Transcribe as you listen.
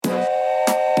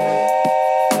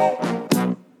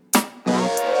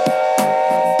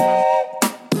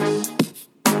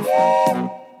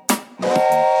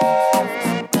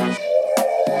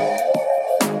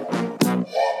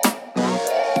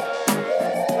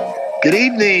Good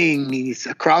evening. It's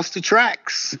Across the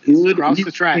Tracks. Good Across evening.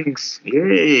 the Tracks.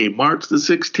 Yay, March the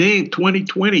 16th,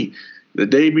 2020, the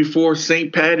day before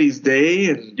St. Patty's Day.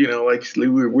 And, like we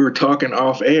were talking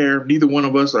off air, neither one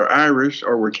of us are Irish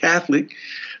or we're Catholic.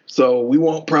 So we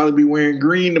won't probably be wearing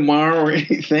green tomorrow or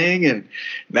anything. And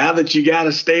now that you got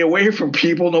to stay away from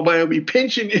people, nobody will be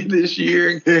pinching you this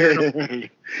year.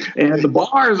 And the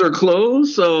bars are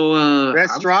closed. So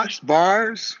restaurants,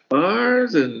 bars,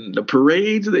 and the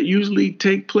parades that usually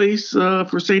take place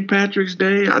for St. Patrick's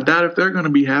Day, I doubt if they're going to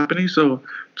be happening. So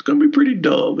it's going to be pretty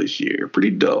dull this year.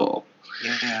 Pretty dull.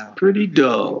 Yeah. Pretty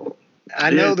dull.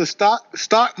 I know the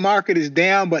stock market is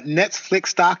down, but Netflix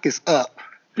stock is up.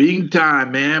 Big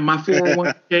time, man. My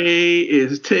 401k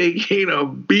is taking a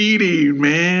beating,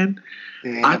 man.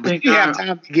 Yeah, I think you have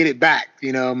time to get it back.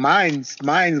 Mine's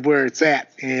where it's at,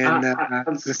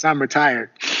 and since I'm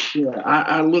retired. Yeah,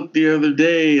 I looked the other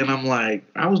day, and I'm like,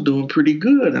 I was doing pretty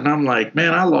good, and I'm like,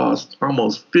 man, I lost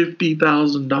almost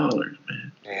 $50,000,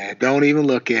 man. Yeah, don't even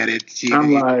look at it.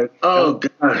 I'm like, oh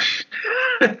gosh,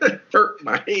 hurt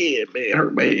my head.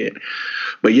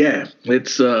 But yeah,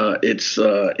 it's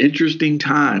interesting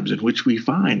times in which we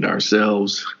find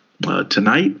ourselves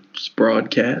tonight's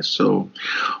broadcast. So,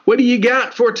 what do you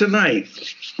got for tonight?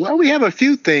 Well, we have a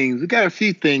few things. We got a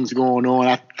few things going on.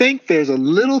 I think there's a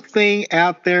little thing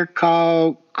out there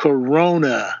called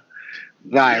coronavirus.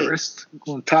 We're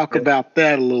going to talk about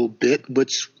that a little bit,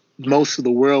 which most of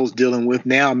the world's dealing with.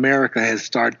 Now America has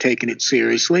started taking it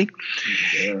seriously.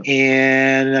 Yeah.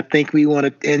 And I think we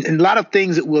want to, and a lot of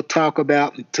things that we'll talk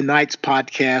about in tonight's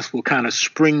podcast will kind of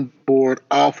springboard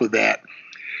off of that.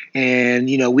 And,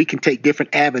 we can take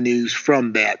different avenues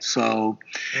from that. So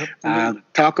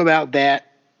talk about that.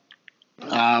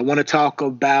 I want to talk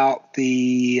about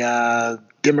the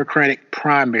Democratic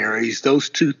primaries, those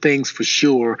two things for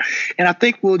sure. And I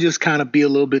think we'll just kind of be a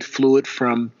little bit fluid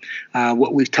from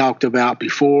what we've talked about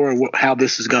before and how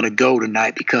this is going to go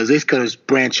tonight, because it's going to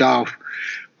branch off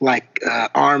like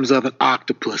arms of an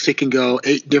octopus. It can go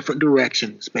 8 different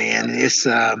directions, man. It's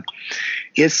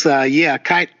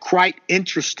quite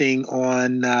interesting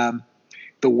on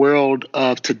the world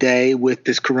of today with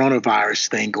this coronavirus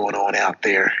thing going on out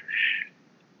there.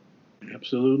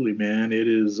 Absolutely, man. It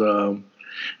is,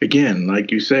 again,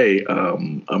 like you say,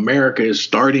 America is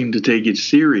starting to take it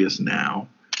serious now,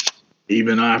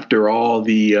 even after all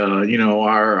the,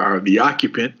 the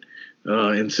occupant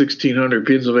in 1600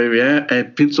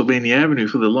 Pennsylvania Avenue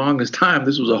for the longest time.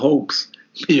 This was a hoax,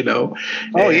 Oh,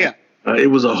 yeah. It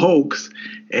was a hoax.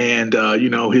 And,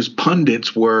 his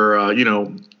pundits were,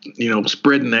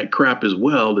 spreading that crap as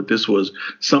well, that this was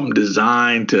something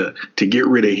designed to get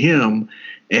rid of him.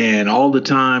 And all the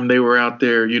time they were out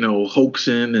there,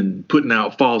 hoaxing and putting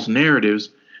out false narratives.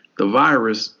 The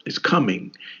virus is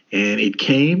coming, and it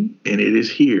came, and it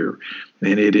is here,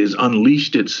 and it has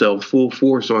unleashed itself full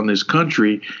force on this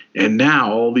country. And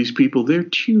now all these people, their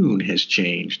tune has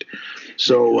changed.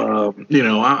 So,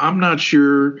 I'm not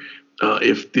sure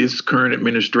if this current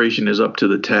administration is up to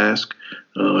the task.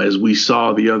 As we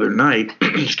saw the other night,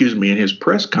 in his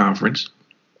press conference,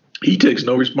 he takes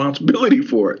no responsibility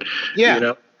for it.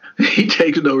 Yeah. He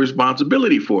takes no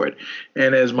responsibility for it.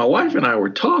 And as my wife and I were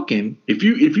talking, if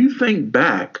you think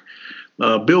back,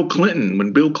 Bill Clinton,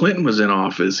 when Bill Clinton was in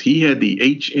office, he had the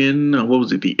the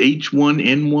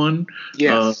H1N1,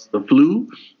 yes. The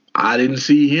flu. I didn't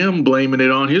see him blaming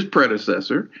it on his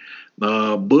predecessor.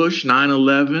 Bush,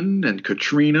 9/11, and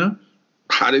Katrina.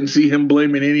 I didn't see him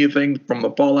blaming anything from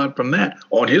the fallout from that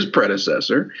on his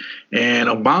predecessor. And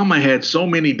Obama had so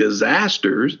many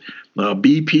disasters,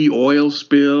 BP oil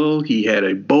spill, he had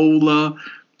Ebola.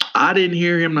 I didn't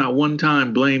hear him not one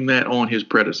time blame that on his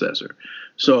predecessor.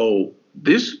 So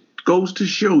this goes to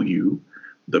show you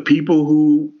the people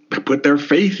who put their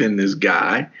faith in this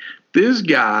guy is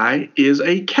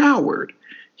a coward.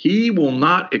 He will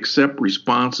not accept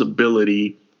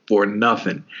responsibility for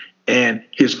nothing. And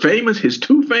his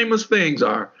two famous things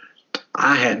are,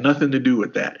 I had nothing to do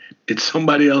with that. It's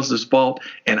somebody else's fault,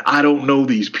 and I don't know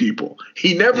these people.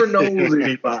 He never knows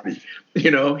anybody.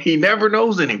 He never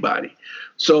knows anybody.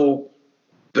 So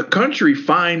the country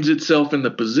finds itself in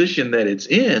the position that it's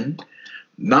in,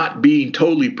 not being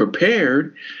totally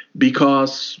prepared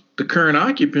because the current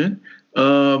occupant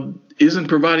isn't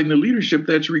providing the leadership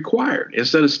that's required.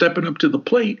 Instead of stepping up to the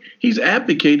plate, he's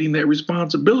abdicating that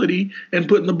responsibility and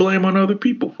putting the blame on other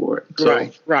people for it.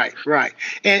 So, Right.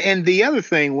 And the other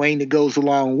thing, Wayne, that goes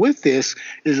along with this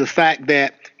is the fact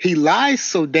that he lies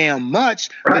so damn much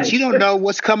that you don't know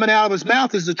what's coming out of his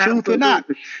mouth is the truth or not.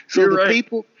 So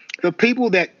the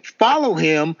people that follow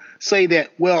him say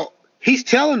that, well, he's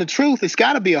telling the truth. It's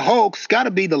got to be a hoax. It's got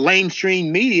to be the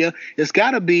lamestream media. It's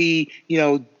got to be,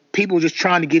 people just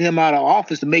trying to get him out of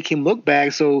office to make him look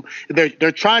bad. So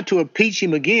they're trying to impeach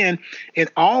him again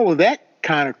and all of that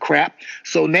kind of crap.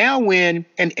 So now when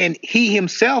and he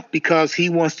himself, because he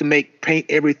wants to paint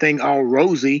everything all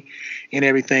rosy and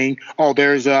everything. Oh,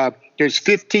 there's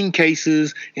 15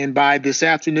 cases, and by this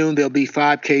afternoon there'll be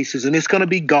 5 cases, and it's going to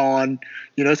be gone.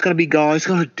 It's going to be gone. It's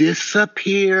going to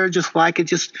disappear, just like it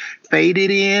just faded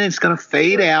in. It's going to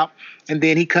fade out, and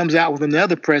then he comes out with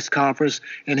another press conference,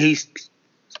 and he's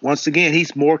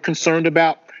more concerned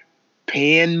about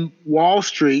paying Wall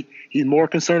Street. He's more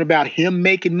concerned about him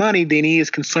making money than he is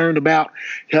concerned about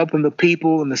helping the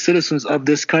people and the citizens of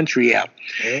this country out.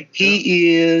 Okay.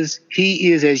 He is,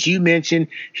 as you mentioned,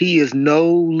 he is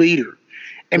no leader.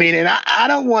 I mean, and I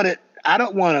don't want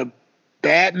to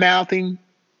bad mouth him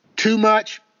too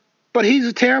much, but he's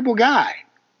a terrible guy.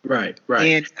 Right.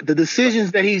 And the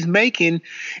decisions that he's making,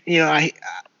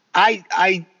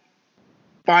 I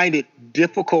find it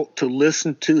difficult to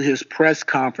listen to his press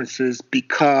conferences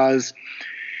because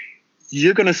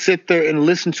you're going to sit there and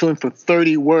listen to him for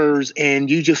 30 words and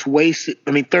you just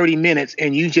 30 minutes,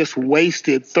 and you just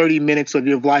wasted 30 minutes of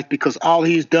your life because all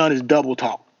he's done is double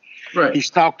talk. Right. He's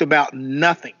talked about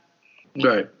nothing.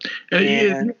 Right.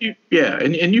 And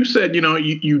you said,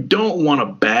 you don't want to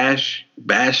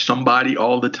bash somebody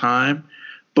all the time,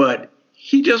 but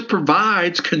he just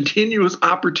provides continuous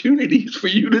opportunities for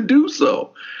you to do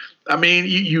so. I mean,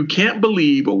 you can't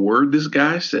believe a word this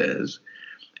guy says.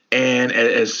 And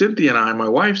as Cynthia and I, my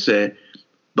wife, said,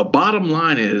 the bottom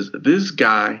line is this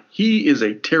guy, he is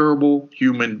a terrible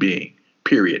human being,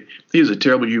 period. He is a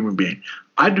terrible human being.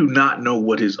 I do not know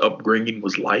what his upbringing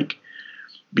was like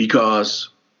because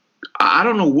I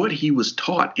don't know what he was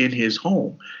taught in his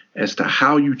home as to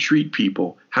how you treat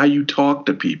people, how you talk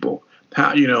to people,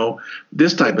 how,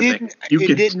 this type of thing.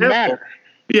 It didn't matter.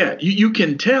 Yeah, you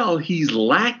can tell he's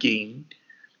lacking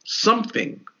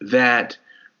something that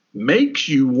makes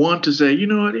you want to say,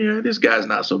 this guy's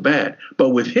not so bad. But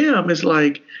with him, it's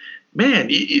like, man,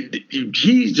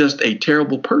 he's just a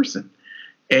terrible person,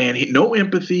 and no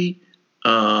empathy,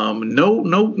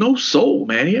 no soul,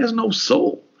 man. He has no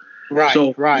soul. Right.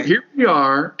 So right. Here we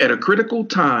are at a critical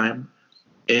time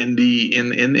in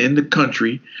the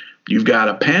country. You've got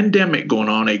a pandemic going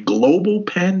on, a global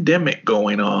pandemic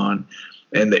going on,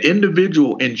 and the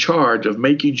individual in charge of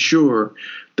making sure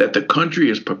that the country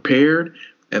is prepared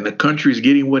and the country is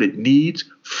getting what it needs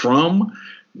from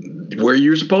where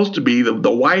you're supposed to be.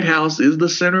 The White House is the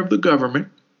center of the government.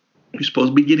 You're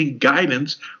supposed to be getting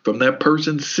guidance from that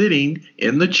person sitting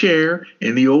in the chair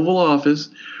in the Oval Office.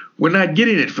 We're not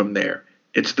getting it from there.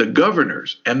 It's the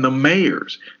governors and the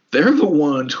mayors. They're the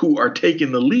ones who are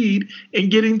taking the lead in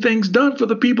getting things done for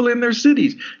the people in their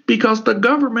cities because the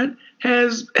government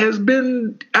has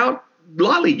been out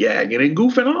lollygagging and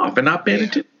goofing off and not paying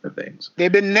attention to things.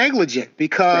 They've been negligent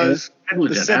because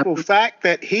the simple fact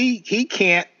that he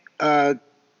can't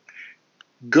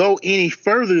go any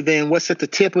further than what's at the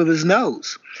tip of his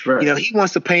nose. Right. He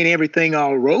wants to paint everything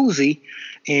all rosy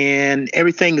and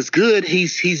everything is good.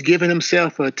 He's given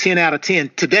himself a 10 out of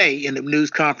 10 today in the news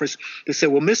conference. They said,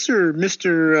 well,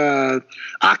 Mr.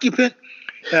 Occupant,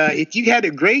 if you had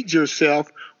to grade yourself,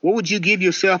 what would you give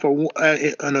yourself on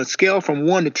a scale from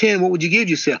 1 to 10? What would you give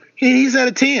yourself? He's at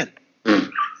a 10.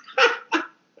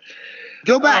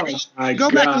 Go back.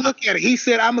 Go back and look at it. He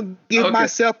said, I'm going to give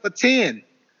myself a 10.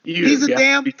 He's a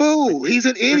damn fool. He's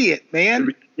an idiot,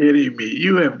 man. Kidding me.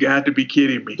 You have got to be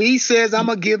kidding me. He says, I'm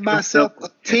going to give myself a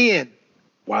 10.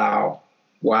 Wow.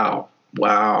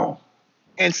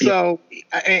 And so,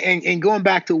 and going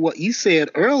back to what you said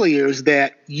earlier is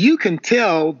that you can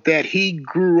tell that he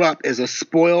grew up as a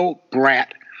spoiled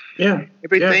brat. Yeah.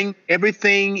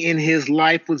 Everything in his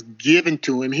life was given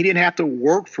to him. He didn't have to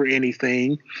work for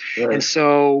anything. Right. And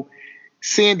so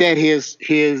seeing that his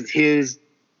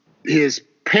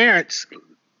parents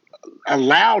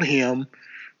allowed him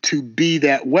to be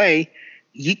that way,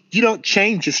 you don't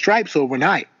change your stripes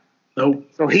overnight. Nope.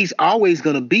 So he's always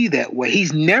going to be that way.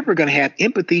 He's never going to have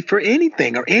empathy for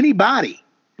anything or anybody.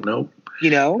 Nope.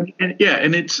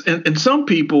 And some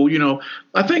people,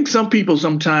 I think some people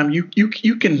sometimes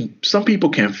some people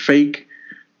can fake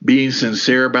being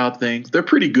sincere about things. They're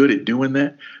pretty good at doing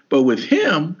that. But with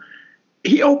him,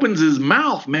 he opens his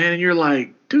mouth, man, and you're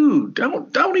like, dude,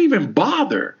 don't even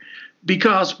bother.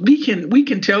 Because we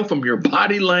can tell from your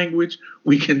body language,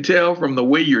 we can tell from the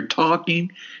way you're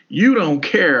talking, you don't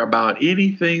care about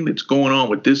anything that's going on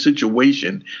with this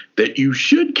situation that you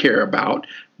should care about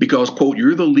because, quote,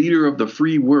 you're the leader of the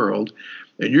free world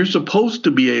and you're supposed to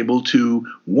be able to,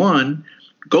 one,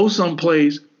 Go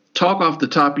someplace, talk off the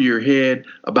top of your head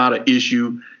about an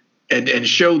issue, and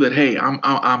show that, hey,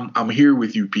 I'm here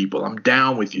with you people. I'm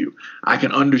down with you. I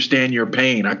can understand your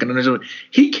pain. I can understand.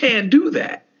 He can't do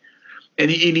that. And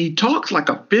he talks like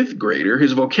a fifth grader.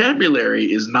 His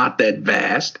vocabulary is not that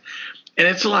vast. And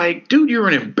it's like, dude, you're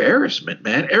an embarrassment,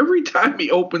 man. Every time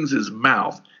he opens his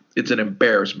mouth, it's an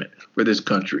embarrassment for this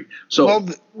country. So,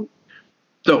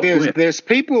 there's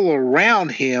people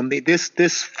around him. This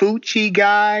Fauci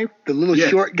guy, the little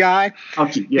short guy.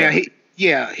 Fauci,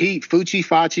 yeah.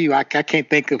 Fauci. I can't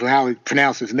think of how he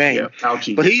pronounced his name. Yeah,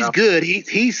 Fauci. But he's good.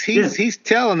 He's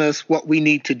telling us what we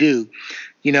need to do.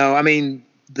 I mean,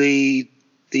 the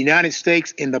United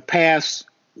States in the past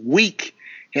week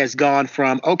has gone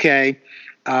from,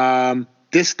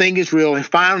 this thing is real, and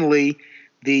finally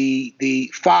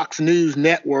the Fox News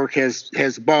network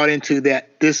has bought into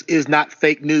that this is not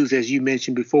fake news, as you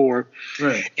mentioned before.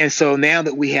 Right. And so now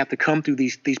that we have to come through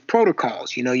these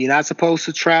protocols, you're not supposed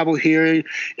to travel here.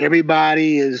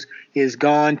 Everybody is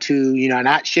gone to,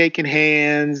 not shaking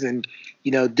hands and,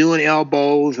 doing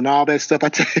elbows and all that stuff. I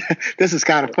tell you, this is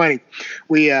kind of funny.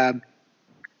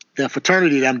 The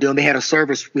fraternity that I'm doing, they had a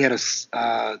service. We had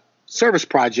a service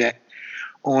project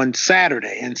on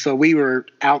Saturday, and so we were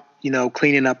out,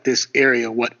 cleaning up this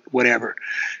area, whatever.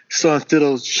 So instead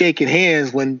of shaking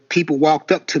hands, when people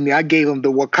walked up to me, I gave them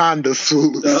the Wakanda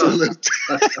salute.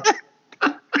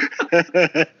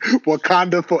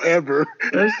 Wakanda forever.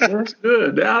 That's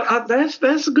good.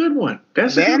 That's a good one.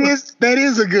 That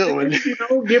is a good one.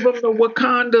 Give them the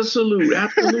Wakanda salute.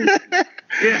 Absolutely.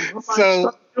 Yeah. I might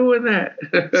start doing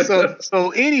that.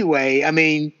 So anyway, I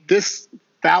mean, this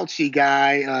Fauci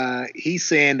guy, he's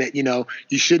saying that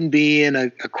you shouldn't be in a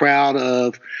crowd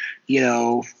of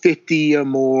 50 or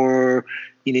more.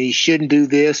 You shouldn't do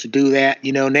this or do that.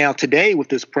 Now today with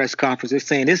this press conference, they're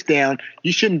saying it's down.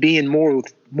 You shouldn't be in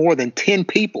more than 10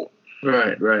 people.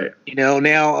 Right.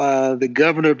 Now the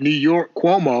governor of New York,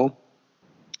 Cuomo,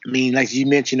 I mean, like you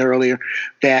mentioned earlier,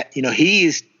 that he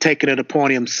is taking it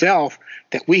upon himself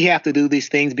that we have to do these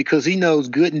things because he knows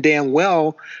good and damn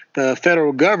well the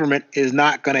federal government is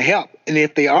not going to help. And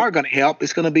if they are going to help,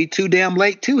 it's going to be too damn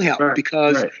late to help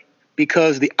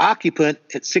because the occupant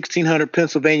at 1600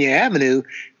 Pennsylvania Avenue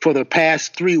for the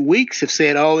past 3 weeks have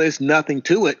said, oh, there's nothing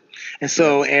to it. And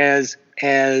so as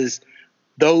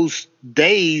those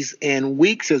days and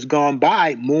weeks has gone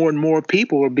by, more and more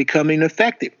people are becoming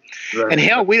affected. Right. And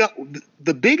hell,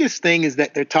 the biggest thing is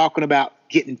that they're talking about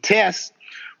getting tests.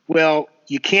 Well,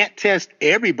 you can't test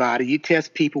everybody. You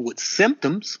test people with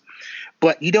symptoms,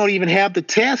 but you don't even have the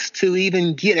test to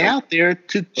even get out there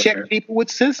to check people with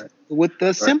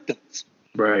the symptoms.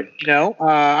 Right.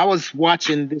 I was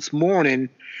watching this morning.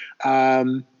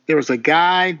 There was a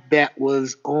guy that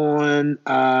was on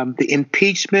the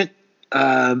impeachment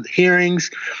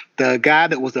hearings, the guy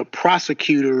that was a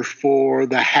prosecutor for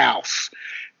the House,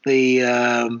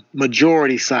 the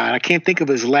majority side. I can't think of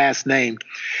his last name,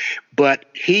 but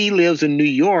he lives in New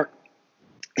York,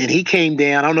 and he came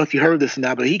down. I don't know if you heard this or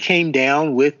not, but he came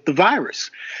down with the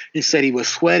virus. He said he was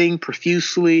sweating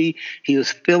profusely. He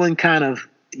was feeling kind of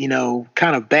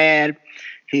bad.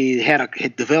 He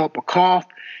had developed a cough.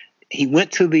 He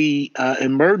went to the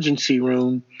emergency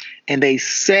room, and they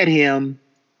set him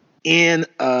in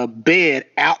a bed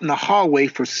out in the hallway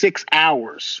for 6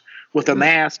 hours with a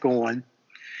mask on.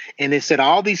 And they said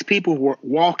all these people were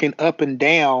walking up and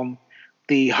down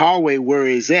the hallway where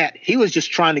he's at. He was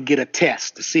just trying to get a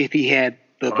test to see if he had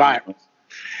the virus.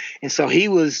 And so he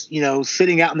was,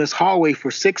 sitting out in this hallway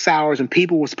for 6 hours, and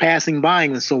people was passing by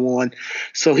him and so on.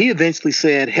 So he eventually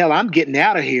said, hell, I'm getting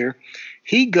out of here.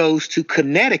 He goes to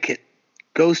Connecticut,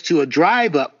 goes to a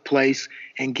drive-up place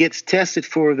and gets tested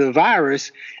for the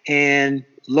virus. And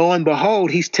lo and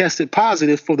behold, he's tested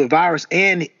positive for the virus,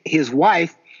 and his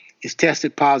wife is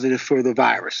tested positive for the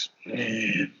virus.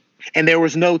 Man. And there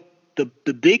was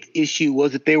the big issue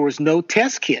was that there was no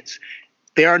test kits.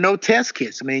 There are no test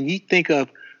kits. I mean, you think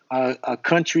of a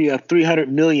country of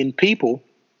 300 million people,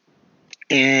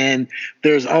 and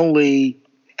there's only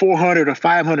 400 or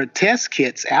 500 test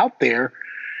kits out there.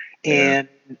 And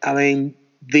I mean,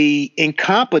 the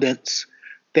incompetence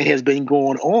that has been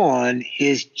going on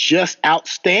is just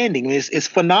outstanding. It's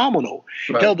phenomenal.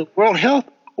 Right. Hell, the World Health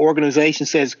Organization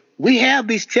says, we have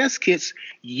these test kits.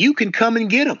 You can come and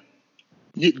get them.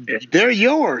 They're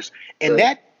yours. And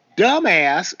that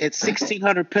dumbass at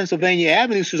 1600 Pennsylvania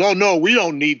Avenue says, oh, no, we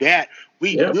don't need that.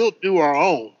 We'll do our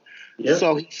own.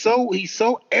 So he's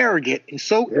so arrogant and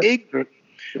so ignorant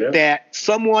that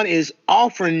someone is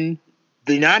offering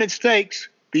the United States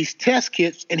these test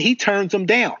kits and he turns them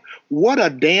down. What a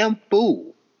damn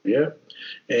fool. Yeah.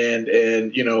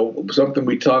 And something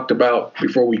we talked about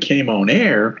before we came on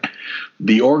air,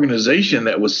 the organization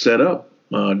that was set up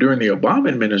during the Obama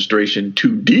administration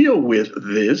to deal with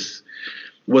this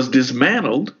was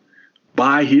dismantled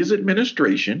by his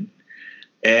administration.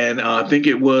 And I think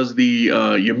it was the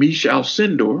Yamiche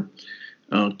Alcindor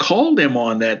called him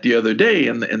on that the other day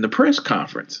in the press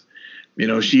conference.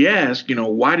 She asked,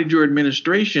 why did your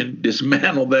administration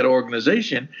dismantle that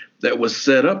organization that was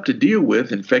set up to deal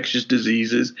with infectious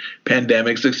diseases,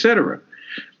 pandemics, etc.?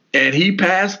 And he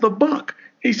passed the buck.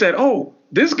 He said, oh,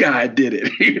 this guy did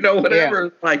it. Whatever. Yeah.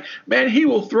 Like, man, he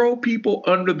will throw people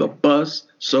under the bus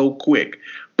so quick.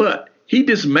 But he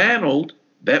dismantled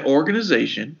that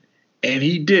organization, and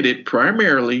he did it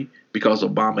primarily because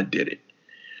Obama did it.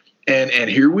 And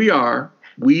here we are.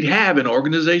 We'd have an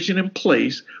organization in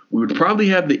place. We would probably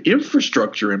have the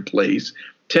infrastructure in place,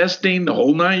 testing the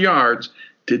whole 9 yards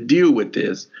to deal with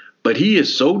this. But he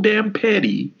is so damn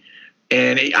petty,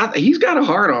 and he's got a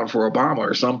hard on for Obama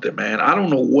or something, man. I don't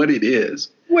know what it is.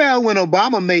 Well, when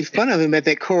Obama made fun of him at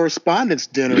that correspondence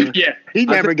dinner, he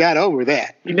never got over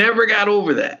that. He never got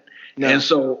over that. No. And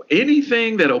so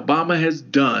anything that Obama has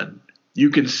done, you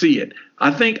can see it.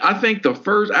 I think the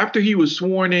first, after he was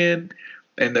sworn in,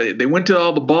 and they went to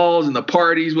all the balls and the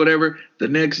parties, whatever, the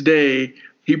next day,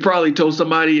 he probably told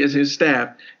somebody as his staff,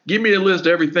 give me a list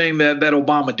of everything that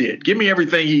Obama did. Give me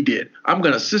everything he did. I'm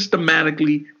going to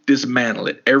systematically dismantle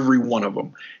it, every one of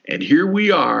them. And here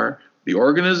we are, the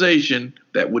organization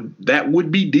that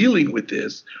would be dealing with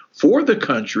this for the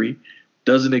country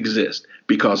doesn't exist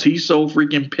because he's so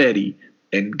freaking petty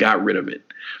and got rid of it.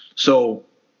 So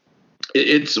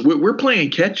we're playing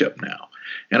catch up now.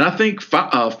 And I think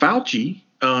Fauci,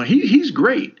 he's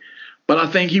great, but I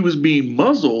think he was being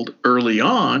muzzled early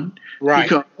on,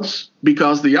 right?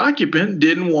 Because the occupant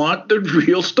didn't want the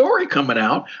real story coming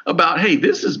out about, hey,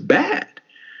 this is bad.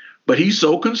 But he's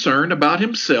so concerned about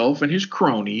himself and his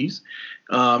cronies.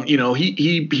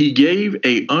 He gave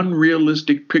a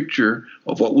unrealistic picture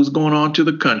of what was going on to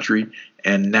the country,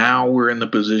 and now we're in the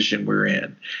position we're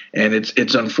in. And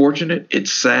it's unfortunate.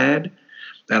 It's sad.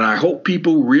 And I hope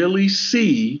people really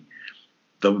see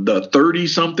the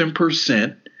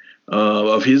 30-something%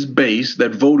 of his base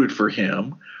that voted for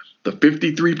him, the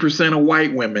 53% of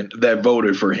white women that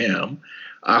voted for him.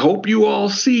 I hope you all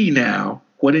see now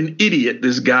what an idiot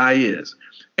this guy is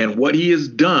and what he has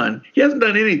done. He hasn't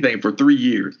done anything for 3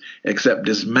 years except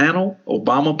dismantle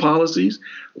Obama policies,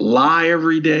 lie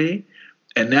every day,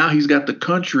 and now he's got the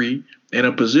country in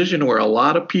a position where a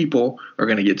lot of people are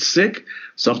going to get sick.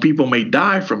 Some people may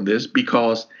die from this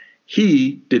because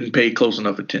he didn't pay close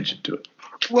enough attention to it.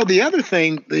 Well, the other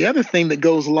thing that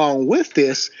goes along with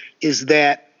this is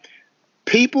that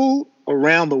people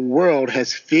around the world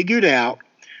has figured out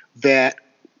that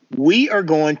we are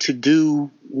going to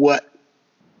do what's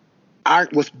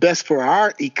best for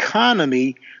our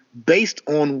economy based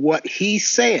on what he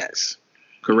says.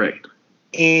 Correct.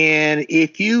 And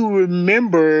if you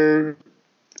remember,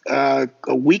 a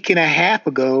week and a half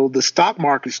ago, the stock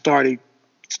market started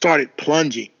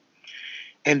plunging,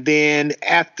 and then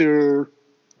after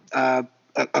a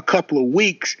couple of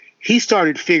weeks, he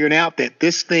started figuring out that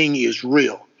this thing is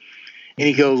real, and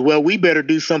he goes, "Well, we better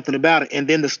do something about it." And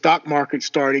then the stock market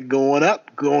started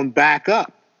going back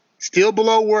up. Still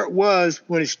below where it was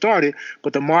when it started,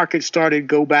 but the market started to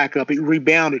go back up. It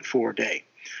rebounded for a day.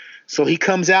 So he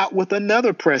comes out with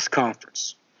another press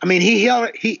conference. I mean, he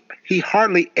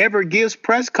hardly ever gives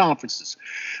press conferences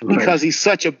because he's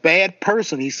such a bad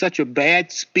person. He's such a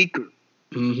bad speaker.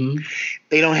 Mm-hmm.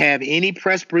 They don't have any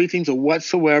press briefings or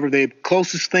whatsoever. The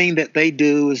closest thing that they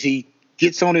do is he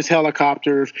gets on his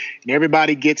helicopter and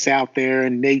everybody gets out there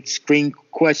and they scream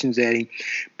questions at him.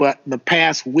 But in the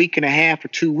past week and a half or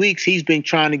 2 weeks, he's been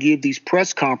trying to give these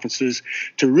press conferences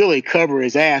to really cover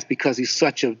his ass because he's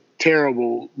such a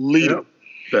terrible leader. Yep.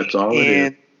 That's all it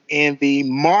is. And the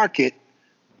market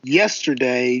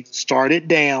yesterday started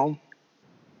down.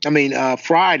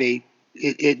 Friday,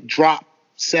 it dropped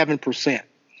 7%.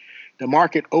 The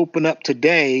market opened up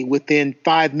today. Within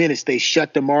 5 minutes, they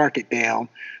shut the market down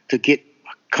to get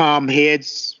calm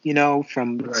heads,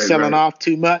 from selling off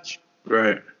too much.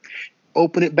 Right.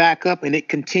 Open it back up, and it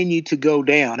continued to go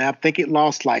down. I think it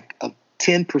lost like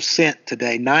 10%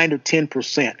 today, 9 or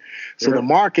 10%. So the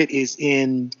market is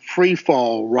in free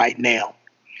fall right now.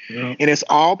 Yeah. And it's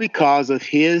all because of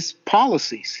his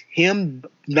policies, him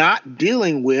not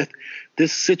dealing with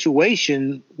this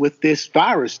situation with this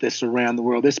virus that's around the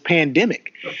world, this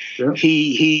pandemic. Yeah.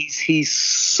 He's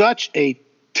such a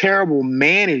terrible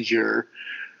manager,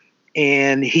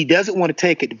 and he doesn't want to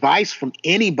take advice from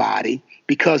anybody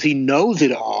because he knows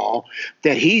it all,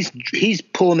 that he's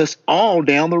pulling us all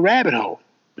down the rabbit hole.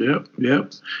 Yep.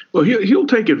 Well, he'll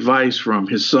take advice from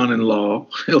his son-in-law.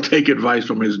 He'll take advice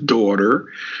from his daughter,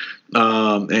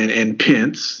 and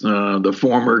Pence, the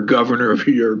former governor of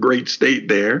your great state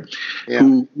there,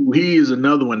 who he is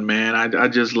another one, man. I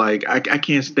just like I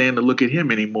can't stand to look at him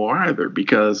anymore either,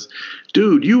 because,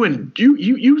 dude, you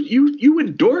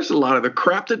endorse a lot of the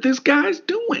crap that this guy's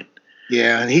doing.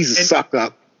 Yeah, and he's a suck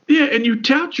up. Yeah, and you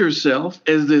tout yourself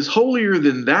as this holier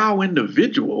than thou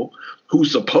individual who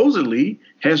supposedly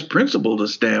has principle to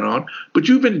stand on, but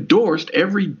you've endorsed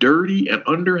every dirty and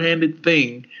underhanded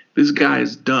thing this guy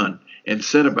has done and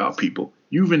said about people.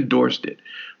 You've endorsed it.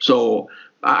 So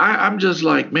I'm just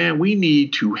like, man, we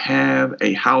need to have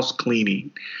a house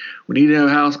cleaning.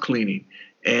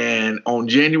 And on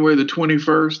January the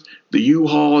 21st, the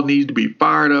U-Haul needs to be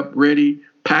fired up, ready,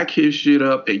 pack his shit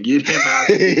up, and get him out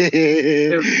of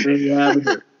here.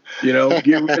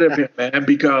 Get rid of him, man,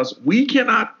 because we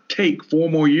cannot take 4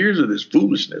 more years of this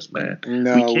foolishness, man.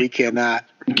 No, we cannot.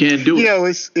 We can't do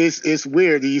it. It's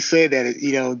weird that you say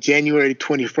that. January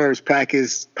 21st, pack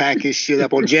his shit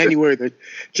up. On January the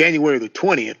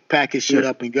 20th, pack his shit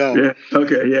up and go. Yeah.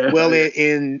 Okay. Yeah. Well,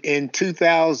 in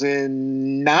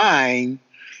 2009,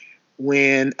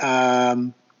 when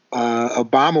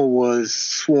Obama was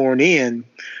sworn in,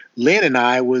 Lynn and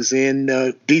I was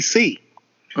in D.C.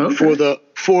 for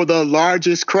the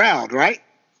largest crowd, right?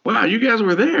 Wow, you guys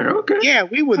were there. Okay. Yeah,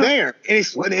 we were there. And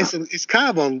it's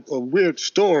kind of a weird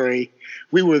story.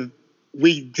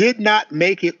 We did not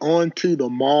make it onto the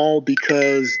mall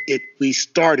because we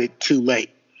started too late.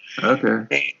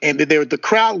 Okay. And the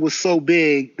crowd was so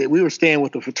big that we were staying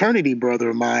with a fraternity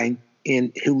brother of mine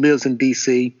who lives in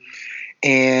D.C.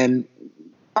 And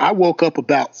I woke up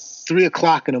about 3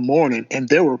 o'clock in the morning, and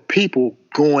there were people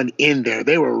going in there.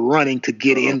 They were running to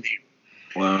get in there.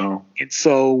 Wow. And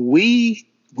so we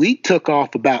took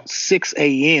off about 6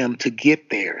 a.m. to get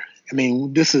there. I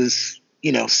mean, this is,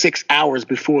 6 hours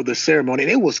before the ceremony.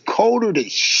 And it was colder than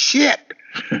shit.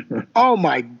 Oh,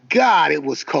 my God, it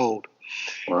was cold.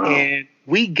 Wow. And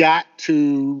we got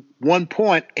to one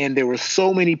point, and there were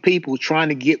so many people trying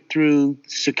to get through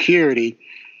security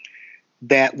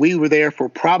that we were there for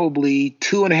probably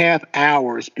 2.5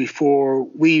 hours before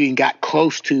we even got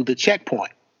close to the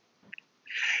checkpoint.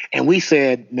 And we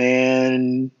said,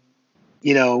 man,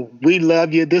 we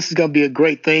love you. This is going to be a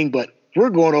great thing, but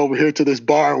we're going over here to this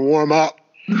bar and warm up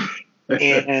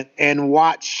and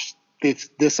watch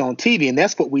this on TV. And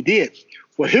that's what we did.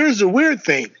 Well, here's the weird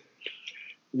thing.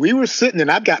 We were sitting,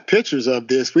 and I've got pictures of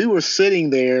this. We were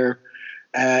sitting there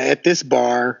at this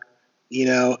bar,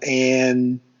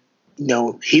 and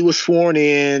he was sworn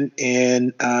in,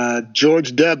 and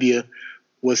George W.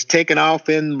 was taken off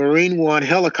in Marine One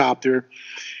helicopter.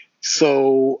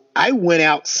 So I went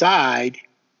outside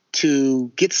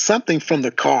to get something from the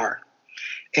car,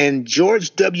 and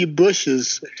George W.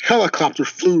 Bush's helicopter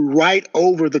flew right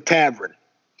over the tavern.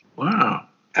 Wow.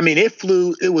 I mean,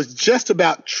 it was just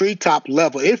about treetop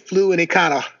level. It flew and it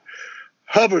kind of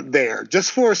hovered there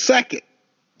just for a second.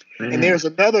 Man. And there's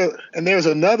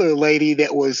another lady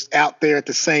that was out there at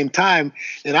the same time,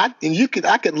 and I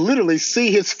could literally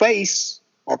see his face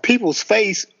or people's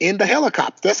face in the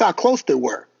helicopter. That's how close they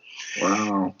were.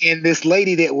 Wow. And this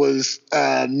lady that was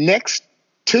next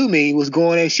to me was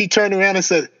going, and she turned around and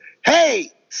said,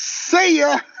 "Hey, see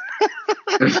ya."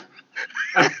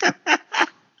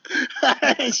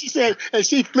 And she said, and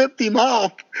she flipped him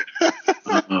off.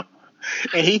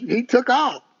 And he took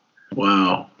off.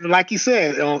 Wow. Like you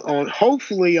said,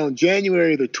 hopefully on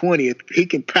January the 20th, he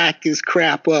can pack his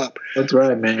crap up. That's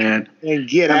right, man. And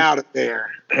get out of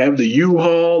there. Have the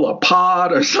U-Haul, a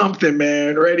pod or something,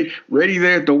 man, ready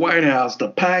there at the White House to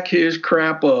pack his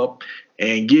crap up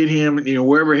and get him,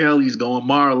 wherever hell he's going,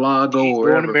 Mar-a-Lago or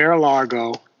wherever. Going to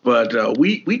Mar-a-Lago. But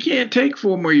we can't take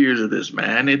 4 more years of this,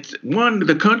 man. It's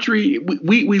the country,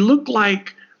 we look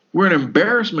like we're an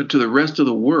embarrassment to the rest of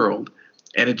the world.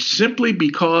 And it's simply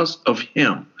because of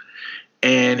him.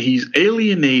 And he's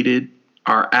alienated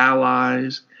our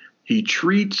allies. He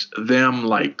treats them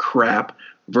like crap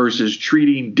versus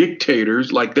treating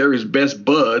dictators like they're his best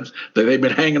buds, that they've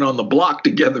been hanging on the block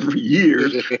together for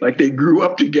years, like they grew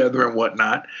up together and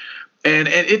whatnot. And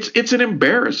it's an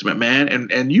embarrassment, man.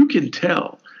 And you can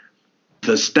tell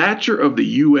the stature of the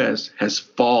U.S. has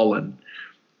fallen,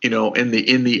 in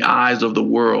the eyes of the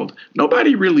world.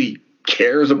 Nobody really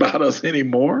cares about us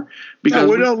anymore because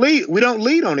we don't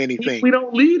lead on anything. We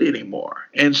don't lead anymore.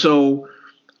 And so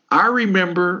I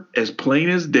remember as plain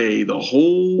as day the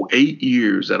whole 8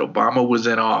 years that Obama was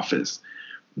in office,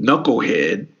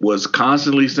 knucklehead was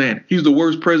constantly saying he's the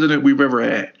worst president we've ever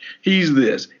had. He's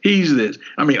this. He's this.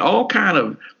 I mean, all kind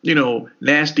of,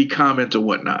 nasty comments or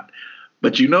whatnot.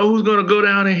 But you know who's going to go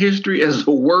down in history as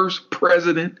the worst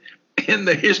president in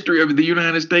the history of the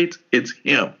United States? It's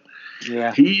him.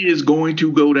 Yeah. He is going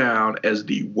to go down as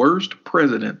the worst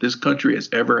president this country has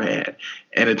ever had.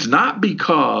 And it's not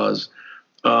because,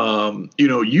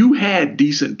 you had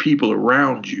decent people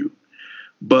around you,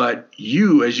 but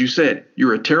you, as you said,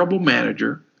 you're a terrible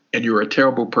manager and you're a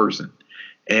terrible person.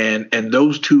 And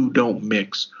those two don't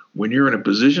mix. When you're in a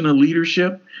position of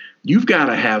leadership, you've got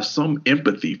to have some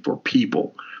empathy for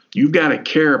people. You've got to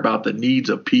care about the needs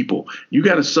of people. You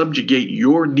got to subjugate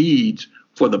your needs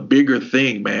for the bigger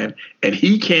thing, man. And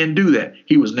he can do that.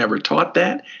 He was never taught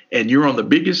that. And you're on the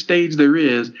biggest stage there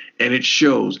is, and it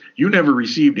shows. You never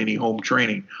received any home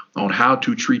training on how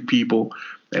to treat people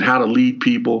and how to lead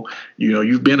people.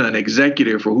 You've been an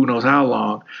executive for who knows how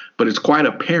long, but it's quite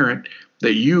apparent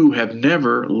that you have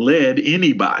never led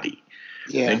anybody.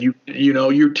 Yeah. And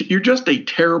you're just a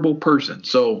terrible person.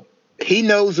 So he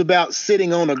knows about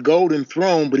sitting on a golden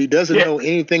throne, but he doesn't know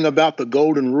anything about the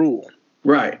golden rule.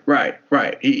 Right.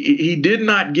 He did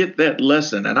not get that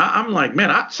lesson. And I'm like,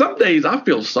 man, some days I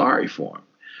feel sorry for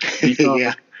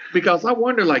him. Because I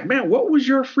wonder, like, man, what was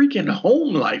your freaking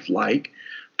home life like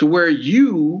to where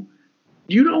you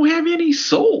don't have any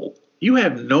soul? You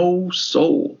have no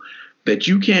soul, that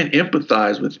you can't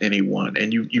empathize with anyone,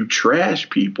 and you trash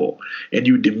people and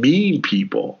you demean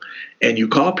people and you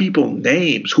call people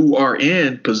names who are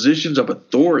in positions of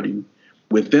authority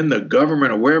within the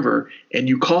government or wherever, and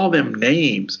you call them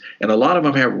names, and a lot of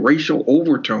them have racial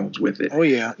overtones with it. Oh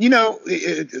yeah.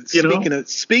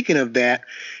 Speaking of that,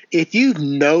 if you've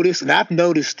noticed, and I've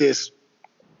noticed this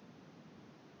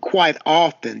quite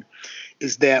often,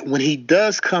 is that when he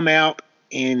does come out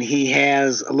and he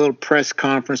has a little press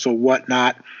conference or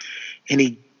whatnot, and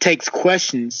he takes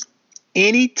questions,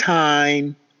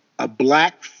 anytime a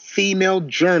black female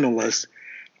journalist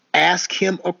asks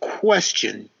him a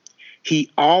question,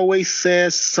 he always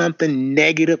says something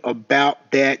negative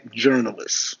about that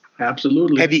journalist.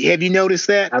 Absolutely. Have you noticed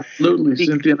that? Absolutely.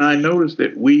 Cynthia and I noticed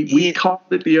it. We caught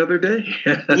it the other day.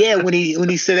 Yeah, when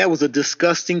he said that was a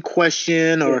disgusting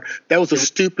question, or that was a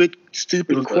stupid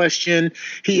question.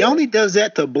 He only does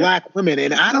that to black women,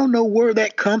 and I don't know where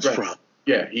that comes from.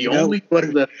 Yeah, he only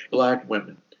does that to black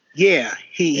women. Yeah,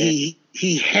 he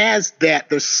has that.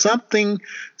 There's something,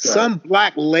 some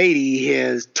black lady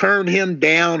has turned him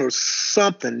down or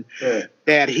something,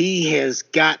 that he has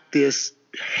got this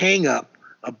hang up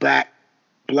about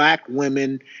black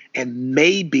women, and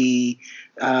maybe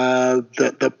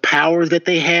the powers that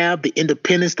they have, the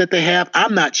independence that they have.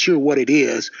 I'm not sure what it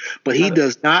is, but he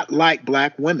does not like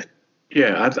black women.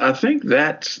 Yeah, I think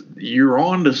you're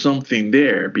on to something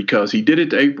there, because he did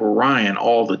it to April Ryan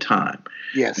all the time.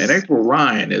 Yes. And April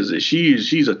Ryan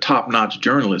she's a top-notch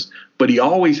journalist, but he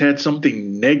always had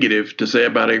something negative to say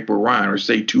about April Ryan or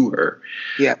say to her.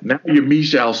 Yeah. Now your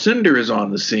Michelle Cinder is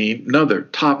on the scene, another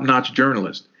top-notch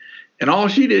journalist. And all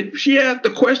she did,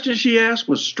 the question she asked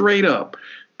was straight up,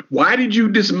 why did you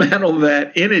dismantle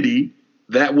that entity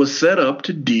that was set up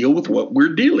to deal with what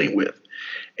we're dealing with?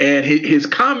 And his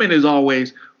comment is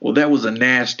always, well, that was a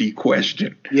nasty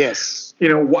question. Yes.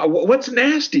 What's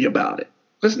nasty about it?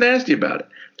 What's nasty about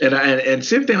it? And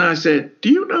Cynthia and I said, do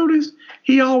you notice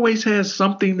he always has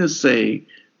something to say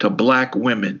to black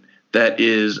women that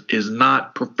is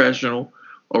not professional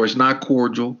or is not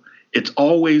cordial? It's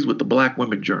always with the black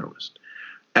women journalist.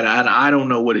 And I don't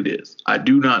know what it is. I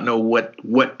do not know what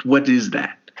is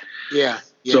that. Yeah.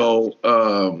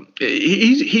 So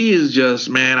he is just,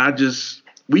 man,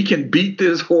 we can beat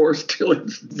this horse till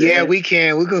it's dead. Yeah, we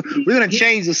can. We're gonna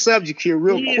change the subject here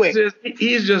real quick.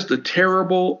 He's just a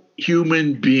terrible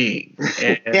human being,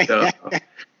 and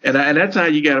that's how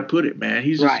you got to put it, man.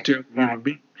 He's just a terrible human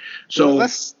being. So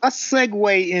let's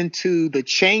segue into the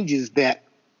changes that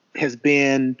has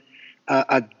been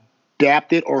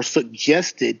adapted or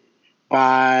suggested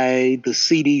by the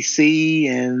CDC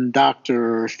and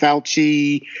Dr.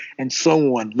 Fauci and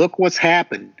so on. Look what's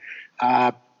happened.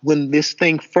 When this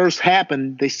thing first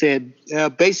happened, they said,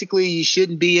 basically you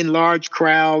shouldn't be in large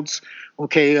crowds.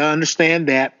 Okay, I understand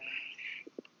that.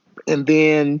 And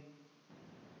then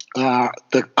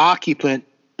the occupant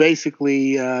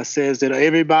basically says that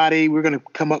everybody, we're going to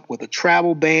come up with a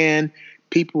travel ban.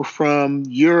 People from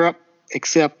Europe,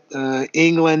 except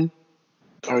England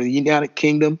or the United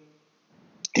Kingdom.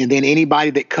 And then anybody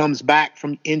that comes back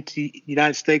into the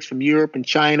United States from Europe and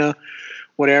China,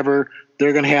 whatever,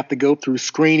 they're going to have to go through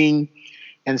screening.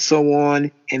 and so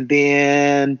on. And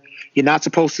then you're not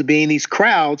supposed to be in these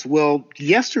crowds. Well,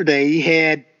 yesterday you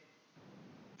had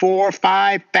 4,000 or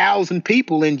 5,000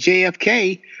 people in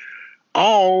JFK,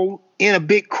 all in a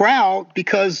big crowd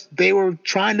because they were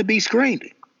trying to be screened.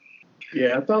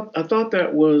 Yeah, I thought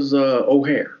that was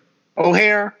O'Hare.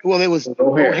 O'Hare. Well, it was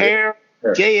O'Hare,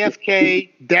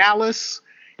 JFK, Dallas,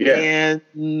 and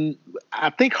I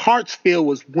think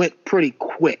Hartsfield went pretty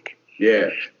quick.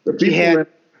 Yeah, you had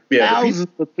thousands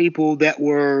of people that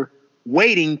were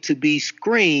waiting to be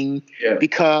screened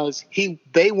because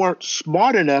they weren't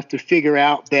smart enough to figure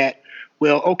out that,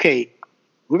 well, okay,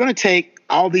 we're going to take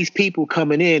all these people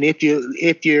coming in.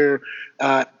 If your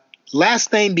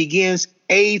last name begins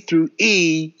A through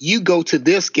E, you go to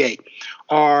this gate,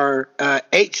 or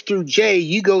H through J,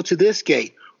 you go to this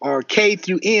gate, or K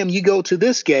through M, you go to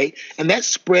this gate, and that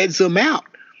spreads them out.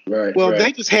 Right. Well,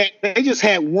 they just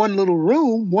had one little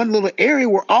room, one little area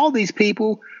where all these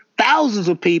people, thousands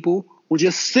of people, were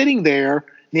just sitting there.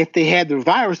 And if they had the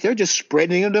virus, they're just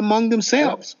spreading it among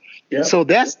themselves. Yep. So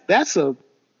that's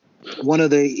one of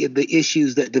the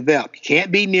issues that developed. You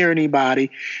can't be near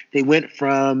anybody. They went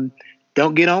from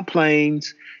don't get on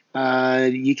planes.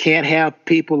 You can't have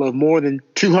people of more than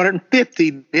 250.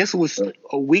 This was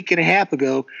a week and a half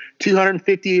ago.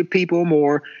 250 people or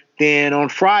more. Then on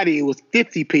Friday, it was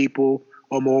 50 people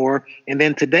or more. And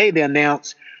then today they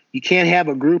announced you can't have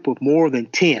a group of more than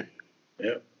 10.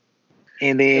 Yep.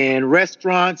 And then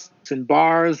restaurants and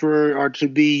bars are to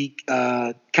be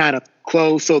kind of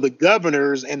closed. So the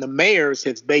governors and the mayors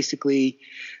have basically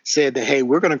said that, hey,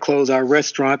 we're going to close our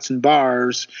restaurants and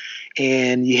bars,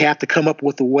 and you have to come up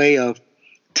with a way of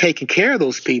taking care of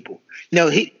those people. No,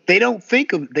 they didn't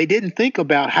think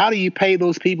about how do you pay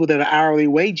those people that are hourly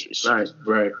wages.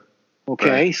 Right. Okay,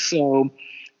 right. So,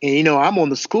 and I'm on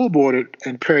the school board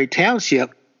in Perry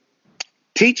Township.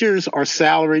 Teachers are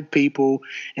salaried people,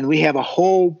 and we have a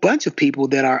whole bunch of people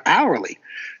that are hourly.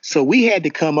 So we had to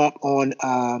come up on,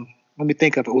 let me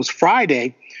think of it, was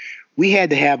Friday. We had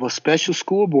to have a special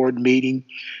school board meeting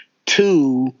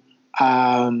to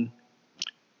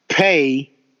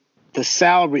pay the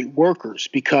salaried workers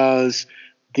because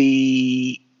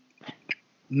the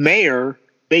mayor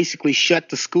basically shut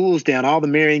the schools down, all the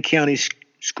Marion County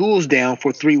schools down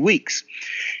for 3 weeks.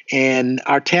 And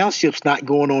our township's not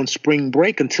going on spring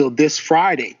break until this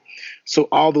Friday. So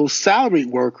all those salaried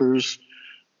workers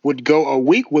would go a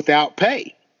week without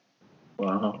pay.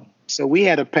 Wow. So we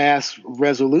had to pass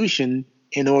resolution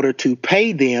in order to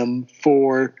pay them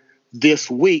for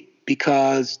this week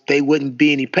because they wouldn't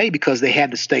be any pay because they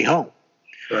had to stay home.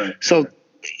 Right. So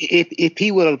if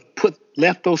he would have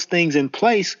left those things in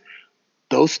place,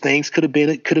 those things could have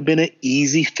been an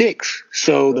easy fix.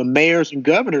 So the mayors and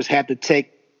governors had to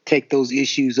take those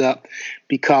issues up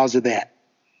because of that.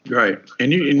 Right.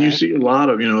 And you see a lot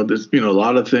of, a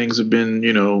lot of things have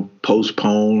been,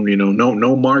 postponed,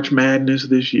 no March Madness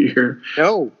this year.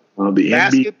 No. The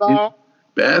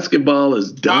basketball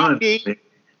is done. Hockey,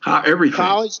 everything.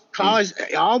 College,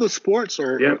 all the sports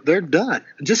they're done.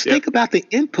 Just think about the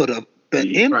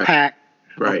impact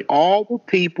of all the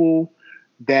people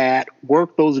that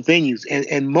work those venues.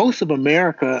 And most of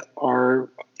America are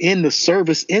in the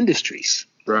service industries.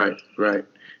 Right.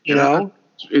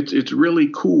 It's really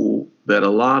cool that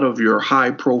a lot of your high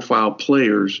profile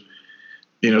players,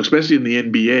 especially in the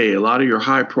NBA, a lot of your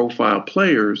high profile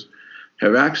players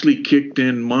have actually kicked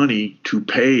in money to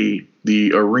pay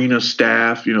the arena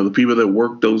staff, the people that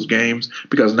work those games,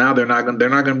 because now they're not going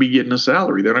to be getting a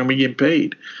salary. They're not going to be getting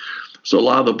paid. So a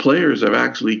lot of the players have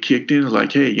actually kicked in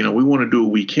like, hey, we want to do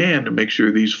what we can to make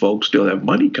sure these folks still have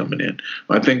money coming in.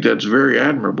 I think that's very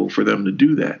admirable for them to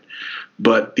do that.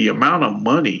 But the amount of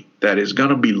money that is going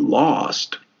to be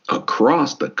lost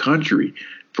across the country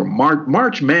from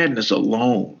March Madness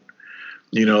alone,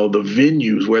 the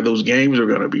venues where those games are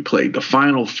going to be played, the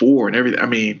Final Four and everything. I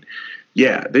mean,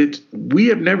 we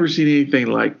have never seen anything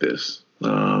like this,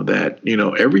 that,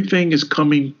 everything is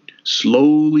coming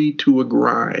slowly to a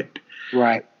grind.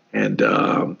 Right. And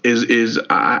I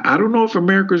don't know if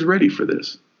America's ready for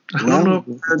this. I don't know if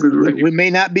America's ready. We may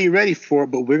not be ready for it,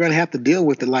 but we're going to have to deal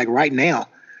with it like right now.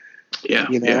 Yeah.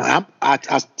 I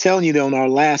was telling you on our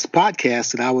last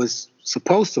podcast that I was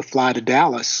supposed to fly to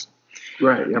Dallas.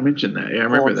 Right. I mentioned that. Yeah, I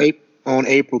remember that. On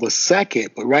April the 2nd.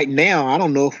 But right now, I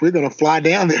don't know if we're going to fly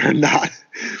down there or not.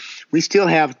 We still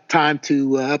have time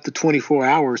to up to 24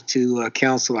 hours to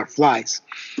cancel our flights.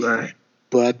 Right.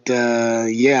 But,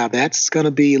 that's going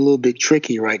to be a little bit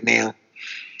tricky right now.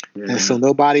 Yeah. And so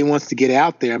nobody wants to get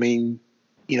out there. I mean,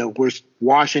 we're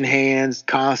washing hands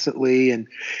constantly and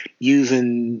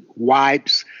using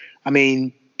wipes. I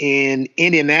mean, in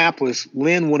Indianapolis,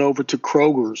 Lynn went over to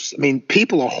Kroger's. I mean,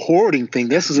 people are hoarding things.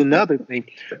 This is another thing.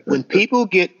 When people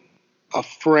get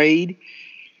afraid,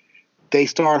 they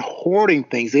start hoarding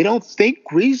things. They don't think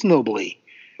reasonably,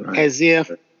 right, as if,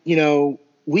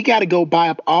 we got to go buy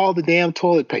up all the damn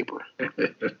toilet paper.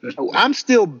 I'm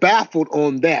still baffled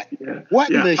on that. Yeah.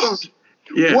 What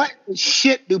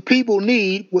shit do people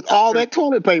need with all that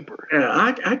toilet paper?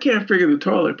 Yeah, I can't figure the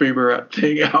toilet paper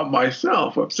thing out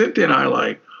myself. Cynthia and I are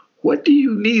like, what do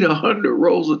you need 100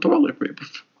 rolls of toilet paper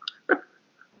for?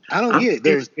 I don't get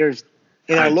it. There's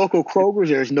in our local Kroger's,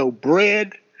 there's no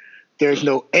bread. There's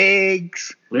no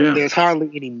eggs. Yeah. There's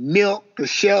hardly any milk. The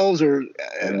shelves are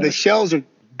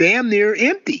damn near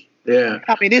empty. Yeah.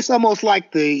 I mean, it's almost like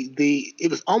it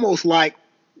was almost like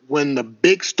when the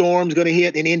big storm's going to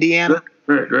hit in Indiana.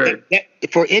 Right.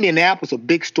 For Indianapolis, a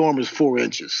big storm is 4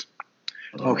 inches.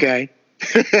 Okay.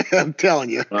 I'm telling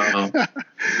you.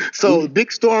 So the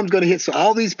big storm's going to hit. So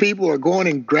all these people are going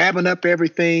and grabbing up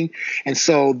everything. And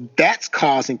so that's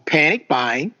causing panic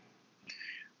buying.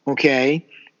 Okay.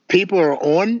 People are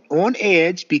on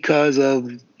edge because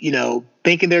of,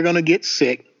 thinking they're going to get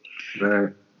sick.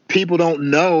 Right. People don't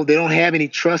know. They don't have any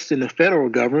trust in the federal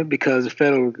government because the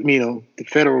federal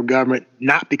government,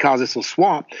 not because it's a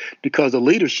swamp, because the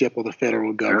leadership of the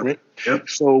federal government. Yep.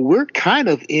 So we're kind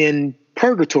of in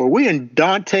purgatory. We're in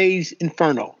Dante's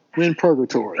Inferno. We're in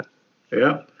purgatory.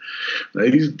 Yeah.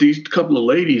 These couple of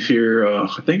ladies here, I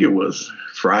think it was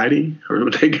Friday, or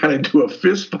they got into a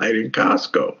fist fight in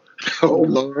Costco. Oh,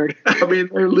 Lord. I mean,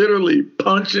 they're literally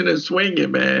punching and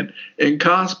swinging, man, in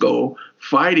Costco,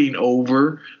 fighting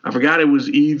over, I forgot, it was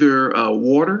either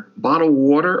bottled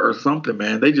water or something,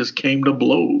 man. They just came to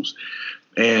blows.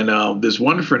 And this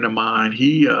one friend of mine,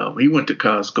 he went to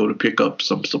Costco to pick up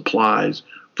some supplies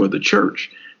for the church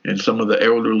and some of the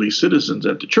elderly citizens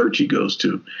at the church he goes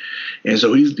to. And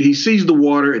so he sees the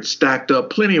water. It's stacked up,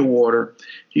 plenty of water.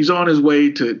 He's on his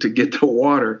way to get the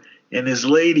water. And this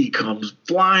lady comes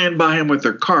flying by him with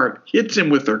her cart, hits him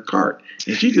with her cart,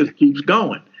 and she just keeps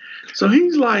going. So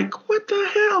he's like, what the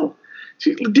hell?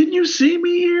 Didn't you see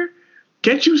me here?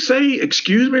 Can't you say,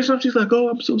 excuse me or something? She's like, oh,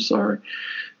 I'm so sorry.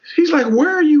 He's like, where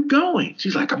are you going?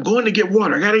 She's like, I'm going to get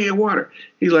water. I got to get water.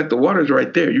 He's like, the water's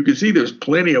right there. You can see there's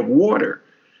plenty of water.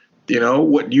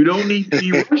 What you don't need to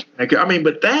be rushing. I mean,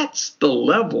 but that's the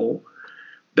level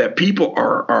that people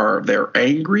are they're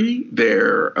angry,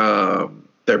 they're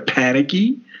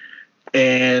panicky,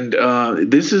 and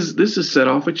this is set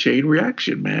off a chain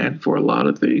reaction, man, for a lot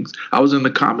of things. I was in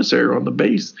the commissary on the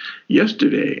base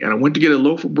yesterday, and I went to get a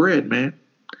loaf of bread, man.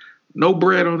 No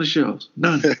bread on the shelves,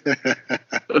 none,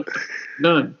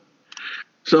 none.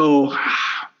 So,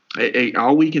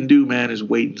 all we can do, man, is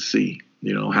wait and see,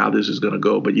 how this is going to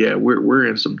go. But yeah, we're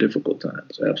in some difficult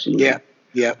times, absolutely.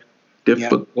 Yeah.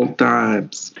 Difficult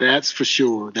times. That's for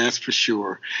sure. Let's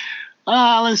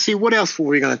see, what else were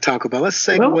we going to talk about? Let's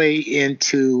segue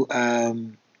into.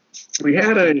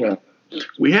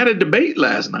 We had a debate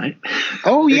last night.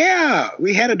 Oh yeah,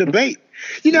 we had a debate.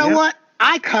 You know what?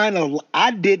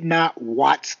 I did not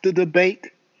watch the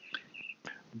debate,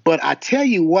 but I tell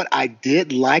you what I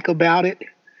did like about it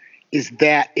is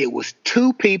that it was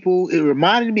two people. It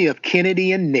reminded me of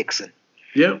Kennedy and Nixon.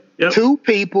 Yep. Two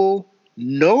people,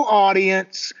 no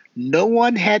audience. No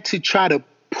one had to try to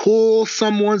pull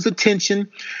someone's attention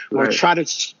or try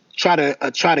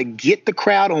to get the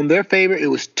crowd on their favor. It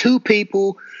was two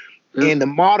people and the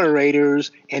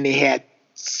moderators, and they had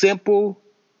simple,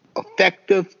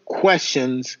 effective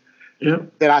questions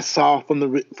that I saw from the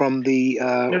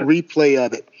replay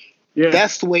of it. Yeah.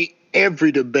 That's the way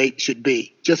every debate should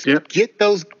be. Just get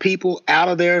those people out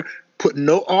of there, put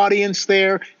no audience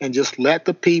there, and just let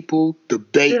the people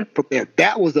debate from there.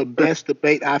 That was the best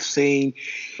debate I've seen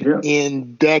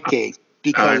in decades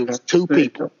because it was two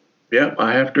people. Yeah,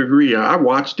 I have to agree. I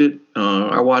watched it.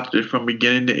 I watched it from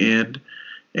beginning to end,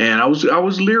 and I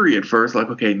was leery at first, like,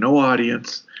 okay, no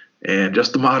audience and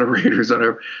just the moderators and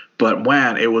everything. But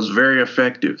man, it was very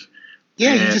effective.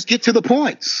 Yeah, you just get to the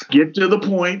points. Get to the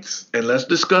points, and let's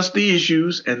discuss the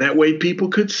issues, and that way people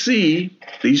could see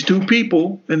these two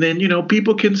people, and then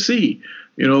people can see,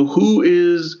 who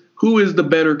is the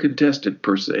better contestant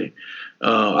per se.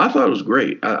 I thought it was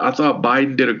great. I thought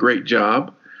Biden did a great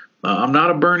job. I'm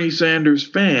not a Bernie Sanders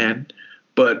fan,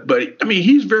 but I mean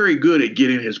he's very good at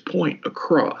getting his point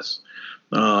across.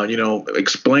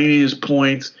 Explaining his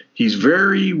points. He's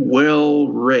very well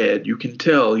read. You can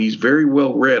tell he's very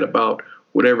well read about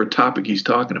whatever topic he's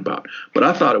talking about. But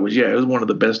I thought it was one of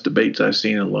the best debates I've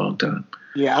seen in a long time.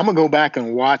 Yeah, I'm gonna go back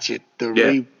and watch it,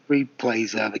 the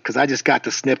replays of it because I just got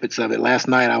the snippets of it last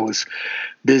night. I was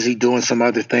busy doing some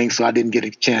other things, so I didn't get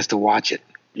a chance to watch it.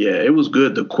 Yeah, it was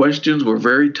good. The questions were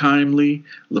very timely.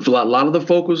 A lot of the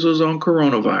focus was on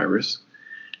coronavirus.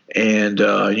 And,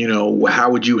 how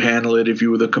would you handle it if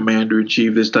you were the commander in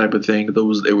chief, this type of thing. There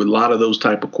were a lot of those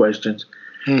type of questions.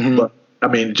 Mm-hmm. But, I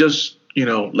mean, just,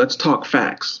 let's talk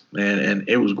facts. And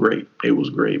it was great. It was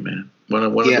great, man. One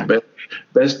of the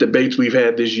best debates we've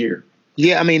had this year.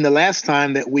 Yeah, I mean, the last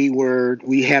time that we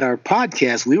had our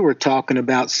podcast, we were talking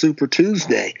about Super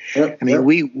Tuesday. Yep, I mean,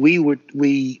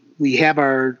 we have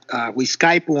our we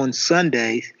Skype on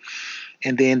Sundays,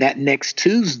 and then that next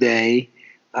Tuesday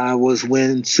was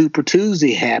when Super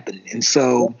Tuesday happened. And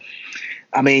so,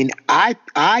 I mean,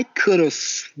 I could have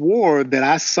swore that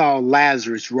I saw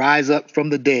Lazarus rise up from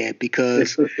the dead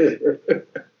because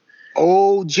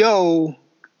old Joe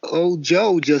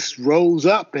just rose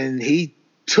up and he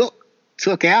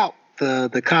took out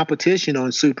the competition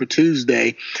on Super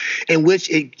Tuesday, in which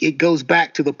it goes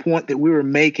back to the point that we were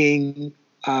making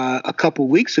a couple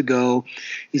weeks ago,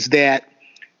 is that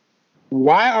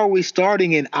why are we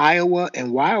starting in Iowa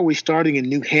and why are we starting in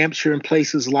New Hampshire and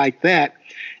places like that,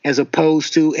 as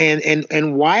opposed to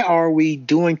and why are we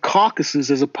doing caucuses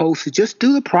as opposed to just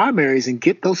do the primaries and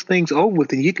get those things over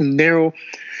with, and you can narrow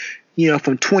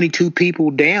from 22 people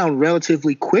down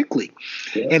relatively quickly.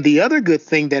 Yeah. And the other good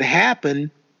thing that happened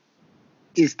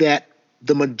is that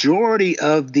the majority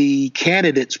of the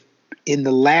candidates in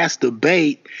the last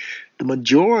debate, the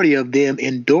majority of them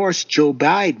endorsed Joe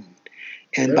Biden.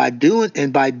 And by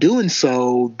doing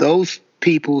so, those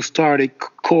people started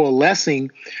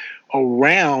coalescing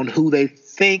around who they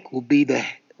think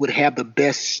would have the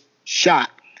best shot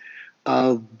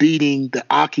of beating the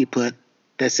occupant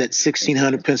that's at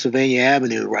 1600 Pennsylvania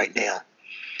Avenue right now.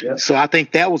 Yep. So I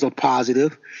think that was a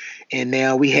positive. And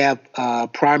now we have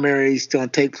primaries going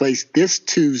to take place this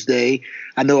Tuesday.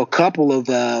 I know a couple of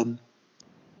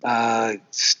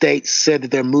states said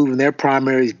that they're moving their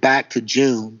primaries back to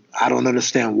June. I don't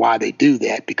understand why they do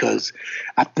that, because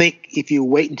I think if you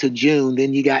wait until June,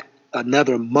 then you got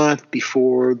another month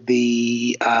before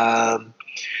the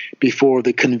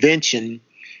convention.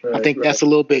 Right, I think that's a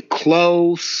little bit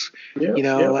close.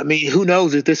 Yeah, I mean, who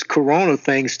knows if this corona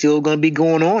thing's still going to be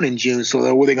going on in June? So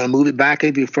are they going to move it back a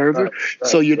bit further? Right,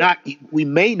 so we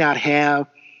may not have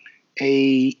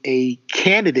a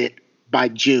candidate by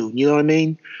June. You know what I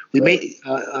mean? We may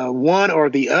one or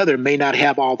the other may not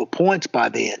have all the points by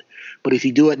then. But if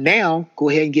you do it now, go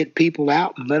ahead and get people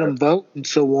out and let them vote and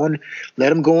so on. Let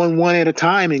them go in one at a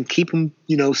time and keep them,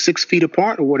 6 feet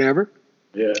apart or whatever.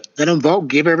 Yeah. Let them vote.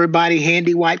 Give everybody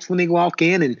handy wipes when they walk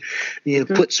in, and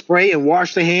put spray and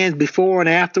wash their hands before and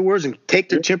afterwards, and take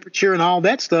their temperature and all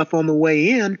that stuff on the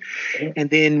way in. And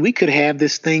then we could have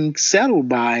this thing settled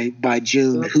by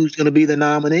June. Who's going to be the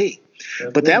nominee?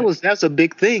 But that's a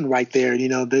big thing right there.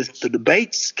 The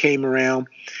debates came around,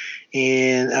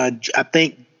 and I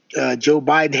think Joe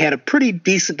Biden had a pretty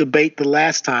decent debate the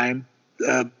last time,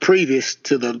 previous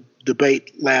to the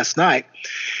debate last night.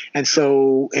 And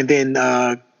then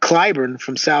Clyburn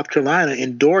from South Carolina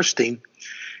endorsed him,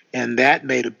 and that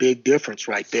made a big difference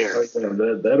right there.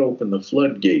 That opened the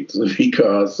floodgates,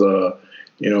 because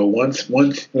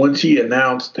once he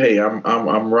announced, hey,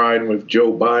 I'm riding with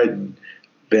Joe Biden,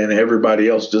 then everybody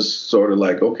else just sort of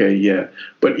like, okay, yeah.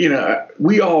 But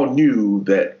we all knew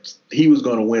that he was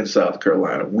going to win South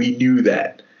Carolina. We knew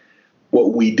that.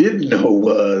 What we didn't know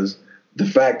was the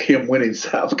fact him winning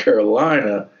South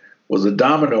Carolina was a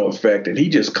domino effect, and he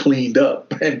just cleaned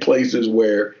up in places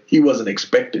where he wasn't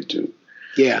expected to.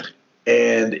 Yeah.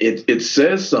 And it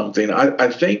says something. I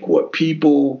think what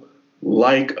people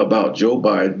like about Joe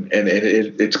Biden, and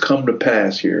it's come to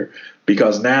pass here,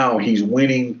 because now he's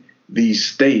winning these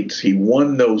states. He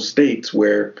won those states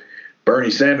where Bernie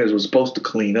Sanders was supposed to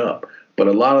clean up. But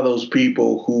a lot of those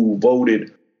people who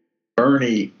voted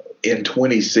Bernie in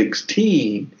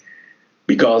 2016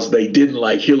 because they didn't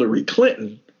like Hillary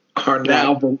Clinton are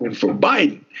now voting for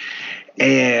Biden.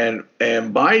 And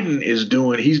Biden is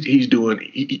doing,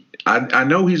 I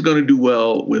know he's going to do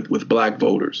well with black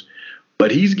voters,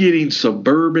 but he's getting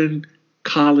suburban,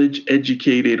 college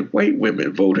educated white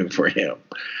women voting for him.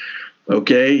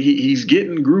 Okay. He's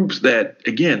getting groups that,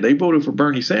 again, they voted for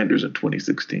Bernie Sanders in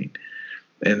 2016.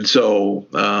 And so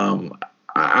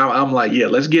I'm like, yeah,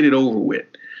 let's get it over with.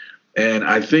 And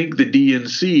I think the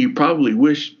DNC probably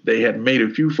wish they had made a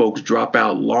few folks drop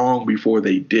out long before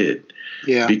they did.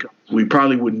 Yeah. Because we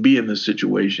probably wouldn't be in this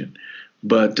situation.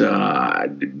 But, I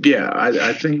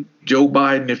think Joe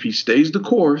Biden, if he stays the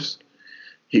course,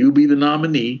 he will be the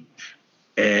nominee.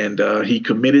 And he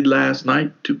committed last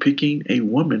night to picking a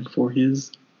woman for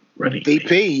his running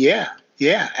VP, yeah.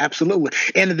 Yeah, absolutely.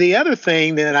 And the other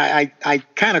thing that I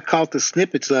kind of caught the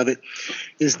snippets of it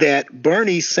is that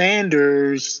Bernie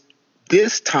Sanders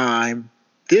this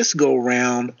go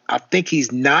round, I think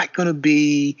he's not going to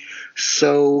be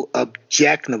so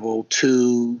objectionable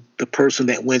to the person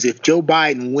that wins. If Joe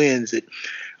Biden wins it,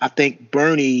 I think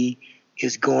Bernie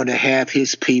is going to have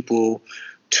his people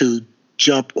to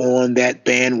jump on that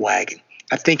bandwagon.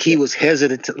 I think he was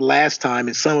hesitant last time,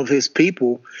 and some of his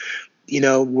people,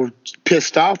 were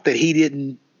pissed off that he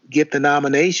didn't get the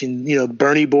nomination,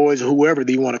 Bernie boys or whoever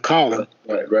you want to call them.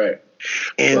 Right.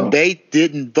 And they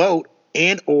didn't vote,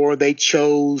 and or they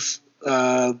chose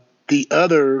the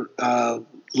other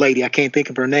lady, I can't think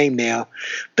of her name now,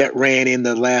 that ran in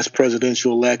the last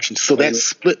presidential election. So that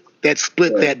split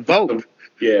that vote.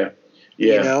 Yeah.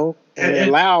 And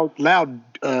allowed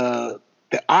the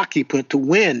occupant to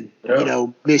win,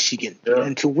 Michigan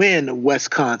and to win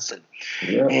Wisconsin.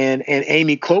 Yeah. And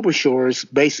Amy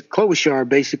Klobuchar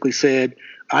basically said,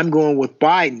 I'm going with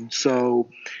Biden. So,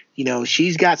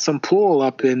 she's got some pull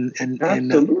up in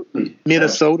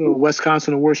Minnesota or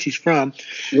Wisconsin or where she's from.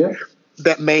 Yeah.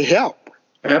 That may help.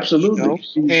 Absolutely.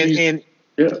 And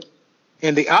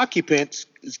the occupant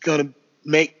is going to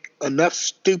make enough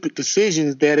stupid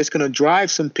decisions that it's going to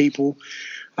drive some people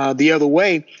the other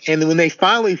way. And when they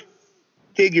finally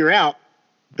figure out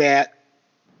that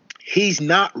he's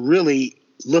not really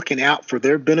looking out for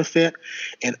their benefit,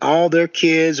 and all their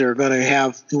kids are going to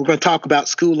have, we're going to talk about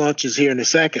school lunches here in a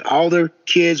second, all their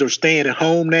kids are staying at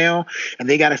home now, and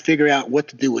they got to figure out what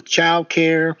to do with child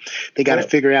care. They got to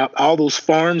figure out all those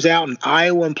farms out in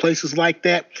Iowa and places like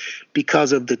that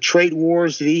because of the trade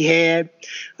wars that he had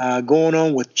going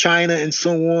on with China and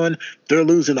so on. They're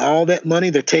losing all that money.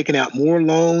 They're taking out more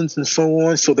loans and so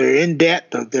on. So they're in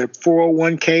debt. Their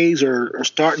 401ks are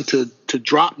starting to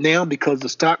drop now because of the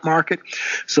stock market.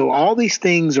 So all these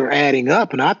things are adding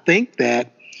up. And I think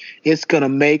that it's going to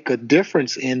make a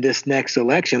difference in this next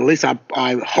election. At least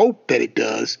I hope that it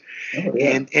does. Oh,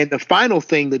 yeah. And the final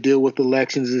thing to deal with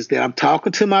elections is that I'm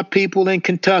talking to my people in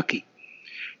Kentucky.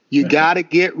 You got to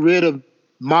get rid of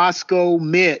Moscow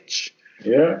Mitch.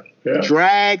 Yeah.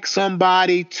 Drag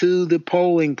somebody to the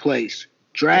polling place.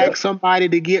 Drag somebody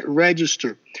to get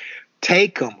registered.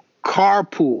 Take them.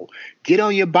 Carpool. Get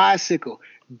on your bicycle.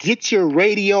 Get your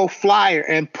radio flyer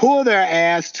and pull their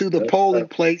ass to the polling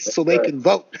place so they can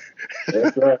vote.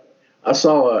 That's right. I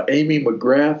saw an Amy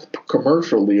McGrath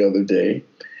commercial the other day.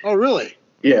 Oh, really?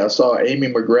 Yeah, I saw an Amy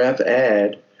McGrath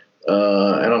ad.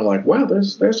 And I'm like, wow,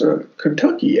 there's a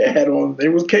Kentucky ad on.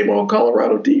 Came on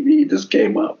Colorado TV. It just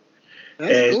came up.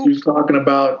 That's and cool. She was talking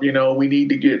about, we need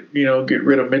to get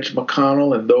rid of Mitch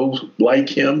McConnell and those like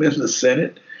him in the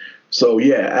Senate. So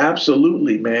yeah,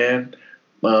 absolutely, man.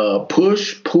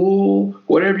 Push, pull,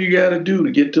 whatever you got to do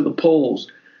to get to the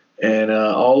polls. And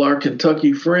all our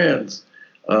Kentucky friends,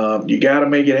 you got to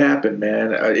make it happen,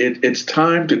 man. It's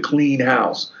time to clean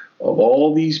house of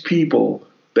all these people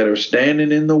that are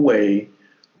standing in the way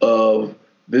of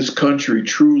this country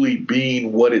truly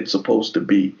being what it's supposed to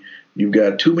be. You've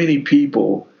got too many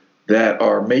people that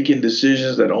are making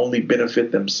decisions that only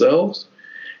benefit themselves,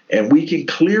 and we can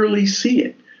clearly see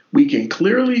it. We can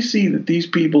clearly see that these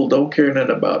people don't care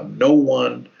nothing about no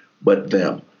one but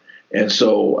them. And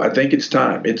so I think it's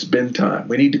time. It's been time.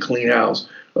 We need to clean house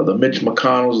of the Mitch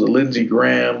McConnells, the Lindsey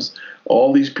Grahams,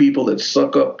 all these people that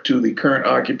suck up to the current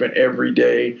occupant every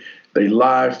day. They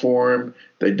lie for him.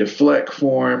 They deflect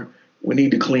for him. We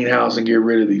need to clean house and get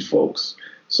rid of these folks.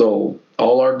 So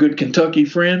all our good Kentucky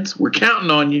friends, we're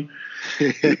counting on you.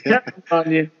 We're counting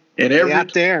on you. And every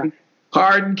out there.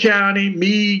 Hardin County,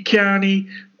 Meade County,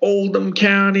 Oldham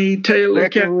County, Taylor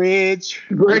County.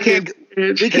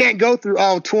 We can't go through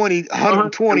all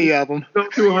 120 of them. Go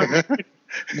through 100.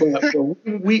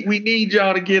 But we need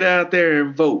y'all to get out there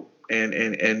and vote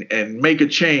and make a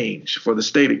change for the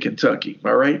state of Kentucky.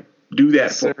 All right? Do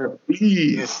that, sir.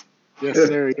 Please. Yes,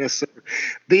 sir. Yes, sir.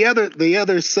 The other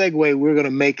segue we're going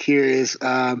to make here is,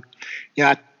 I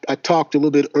talked a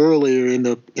little bit earlier in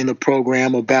the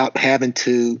program about having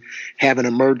to have an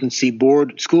emergency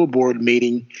school board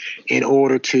meeting in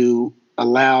order to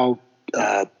allow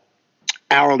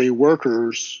hourly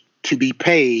workers to be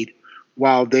paid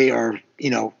while they are,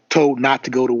 told not to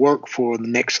go to work for the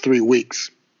next 3 weeks.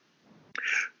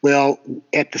 Well,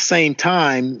 at the same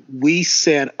time, we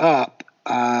set up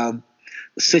a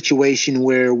situation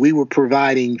where we were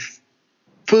providing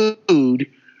food,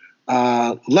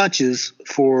 lunches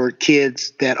for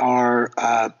kids that are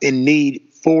in need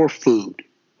for food,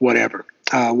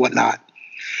 whatnot.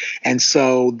 And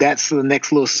so that's the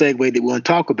next little segue that we want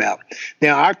to talk about.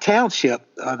 Now, our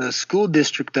township, the school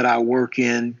district that I work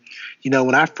in,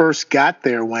 when I first got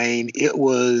there, Wayne, it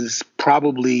was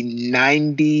probably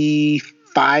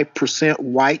 95%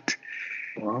 white.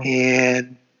 Wow.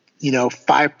 And,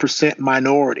 5%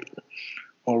 minority.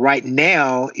 Well, right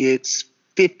now it's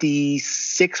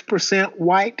 56%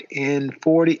 white and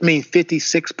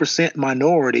 56%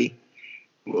 minority.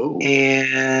 Whoa.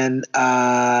 And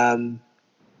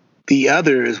the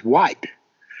other is white.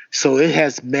 So it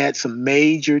has had some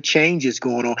major changes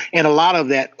going on. And a lot of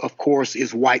that, of course,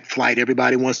 is white flight.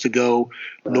 Everybody wants to go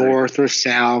north or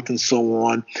south and so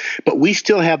on. But we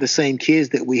still have the same kids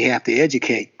that we have to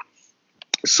educate.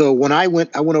 So when I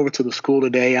went over to the school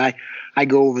today, I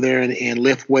go over there and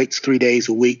lift weights 3 days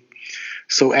a week.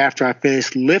 So after I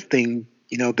finished lifting,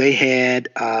 they had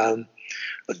a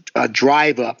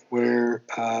drive up where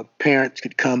parents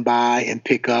could come by and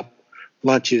pick up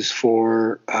lunches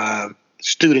for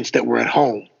students that were at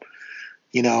home.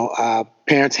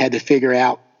 Parents had to figure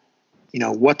out,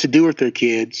 what to do with their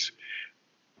kids,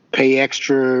 pay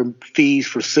extra fees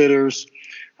for sitters,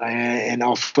 and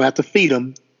also have to feed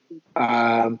them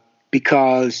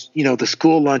because, the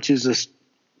school lunches,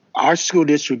 our school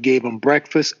district gave them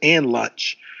breakfast and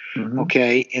lunch. Mm-hmm.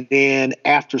 Okay. And then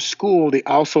after school, they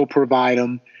also provide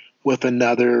them with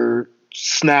another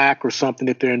snack or something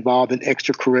if they're involved in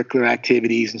extracurricular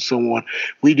activities and so on.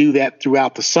 We do that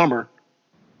throughout the summer.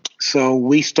 So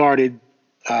we started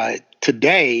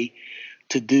today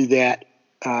to do that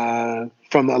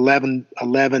from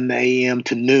 11 a.m.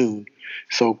 to noon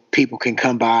so people can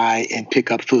come by and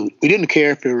pick up food. We didn't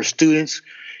care if there were students,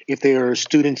 at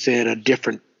a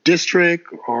different district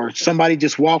or somebody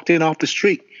just walked in off the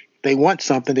street. If they want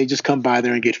something, they just come by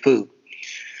there and get food.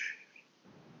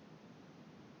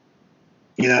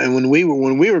 And when we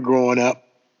were growing up,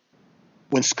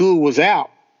 when school was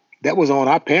out, that was on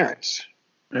our parents.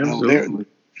 Absolutely.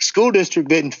 The school district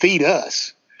didn't feed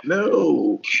us.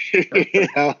 No.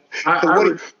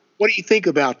 What do you think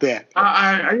about that?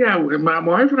 Yeah, my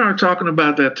wife and I were talking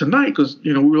about that tonight because,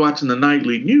 we were watching the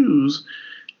nightly news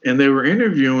and they were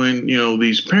interviewing,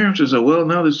 these parents who said, well,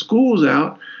 now the school's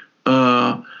out.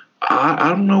 I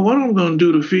don't know what I'm going to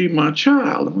do to feed my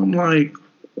child. And I'm like,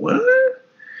 what?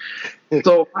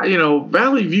 So,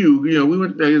 Valley View, we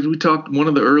went, as we talked one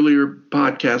of the earlier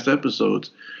podcast episodes,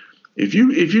 if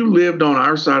you lived on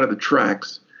our side of the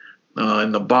tracks,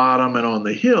 in the bottom and on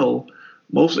the hill,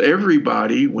 most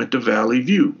everybody went to Valley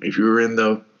View. If you were in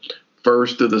the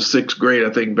first to the sixth grade, I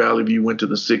think Valley View went to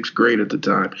the sixth grade at the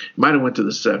time. It might have went to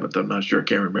the seventh. I'm not sure. I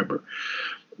can't remember.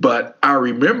 But I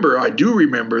do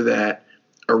remember that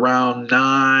around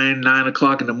 9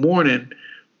 o'clock in the morning,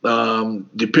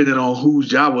 depending on whose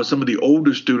job was, some of the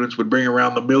older students would bring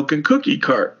around the milk and cookie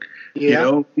cart,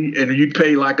 and you'd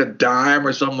pay like a dime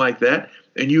or something like that.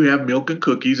 And you have milk and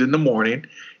cookies in the morning,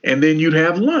 and then you'd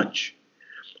have lunch.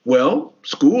 Well,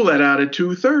 school let out at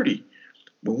 2:30.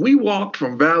 When we walked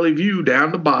from Valley View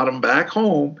down the bottom back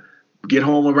home, get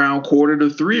home around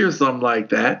 2:45 or something like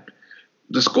that,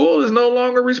 the school is no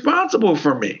longer responsible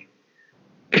for me.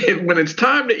 And when it's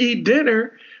time to eat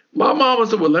dinner, my mama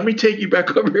said, well, let me take you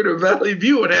back over here to Valley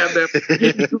View and have them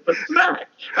give you a snack.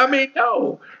 I mean,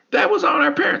 no, that was on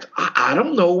our parents. I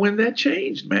don't know when that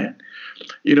changed, man.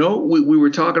 We were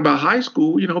talking about high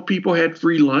school, people had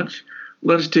free lunch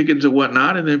tickets and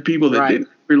whatnot. And then people that didn't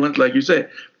free lunch, like you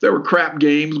said, there were crap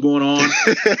games going on.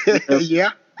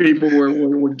 Yeah. People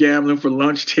were gambling for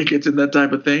lunch tickets and that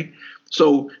type of thing.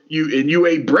 So you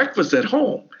ate breakfast at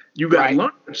home. You got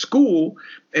lunch at school,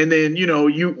 and then,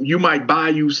 you might buy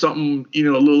you something, a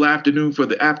little afternoon for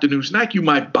the afternoon snack. You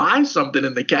might buy something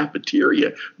in the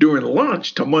cafeteria during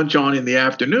lunch to munch on in the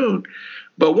afternoon.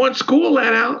 But once school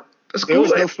let out, there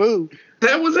was no food.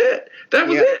 That was it. That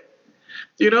was it.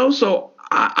 So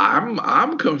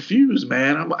I'm confused,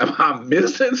 man. I'm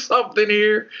missing something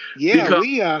here.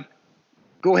 Yeah,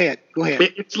 go ahead.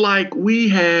 It's like we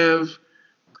have,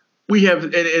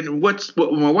 and what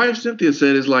my wife Cynthia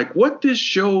said is like, what this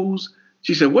shows.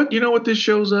 She said, what this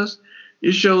shows us?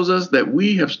 It shows us that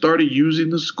we have started using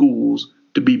the schools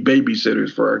to be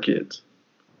babysitters for our kids.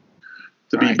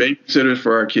 Babysitters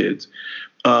for our kids.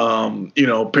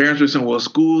 Parents are saying, well,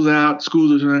 school's out,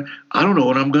 schools are out. I don't know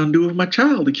what I'm going to do with my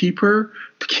child to keep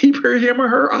him or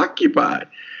her occupied.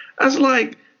 I was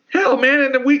like, hell, man.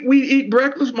 And then we eat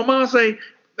breakfast. My mom say,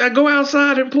 now go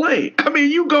outside and play. I mean,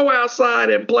 you go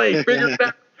outside and play, figure it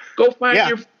out, go find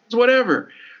your friends, whatever.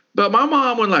 But my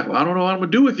mom was like, well, I don't know what I'm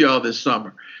going to do with y'all this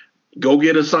summer. Go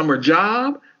get a summer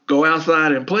job, go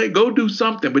outside and play, go do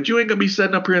something. But you ain't going to be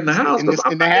sitting up here in the house. In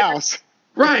the house.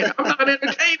 Right. I'm not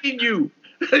entertaining you.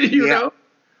 you know.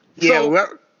 Yeah, So,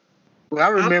 well, I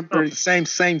remember the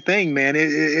same thing, man.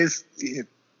 It's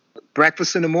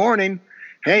breakfast in the morning.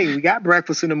 Hey, we got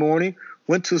breakfast in the morning.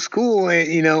 Went to school,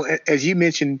 and as you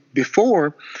mentioned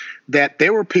before, that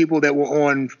there were people that were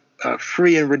on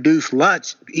free and reduced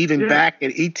lunch, even back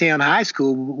at E-Town High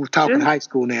School. We're talking high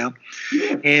school now,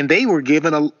 and they were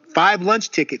given 5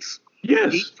 lunch tickets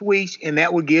each week, and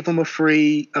that would give them a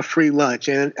free lunch.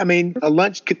 And I mean, a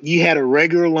lunch, you had a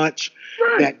regular lunch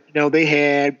that they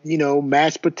had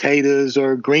mashed potatoes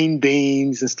or green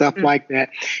beans and stuff like that,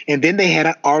 and then they had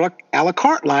an a la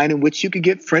carte line in which you could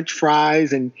get French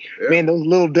fries and man, those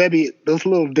little Debbie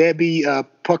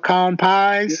pecan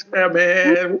pies. Yeah,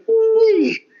 man.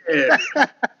 Yeah.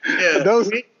 Those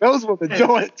were the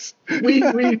joints.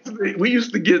 we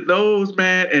used to get those,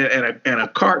 man, and a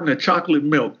carton of chocolate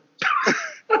milk.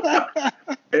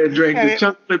 And drink the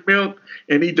chocolate milk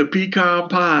and eat the pecan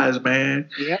pies, man.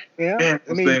 Yeah. Man,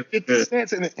 I mean, 50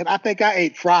 cents, and I think I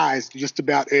ate fries just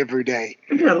about every day.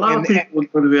 Yeah, a lot of people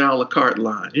would go to the a la carte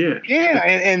line. Yeah,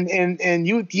 and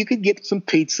you could get some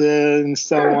pizza and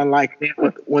so on like that.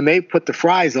 But when they put the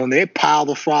fries on, they pile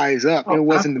the fries up. It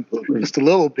wasn't just a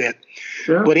little bit.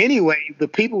 Yeah. But anyway, the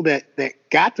people that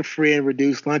got the free and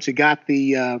reduced lunch and got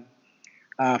the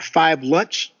 5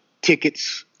 lunch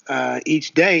tickets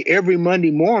each day, every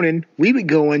Monday morning, we would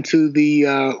go into the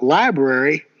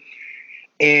library,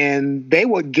 and they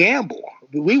would gamble.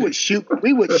 We would shoot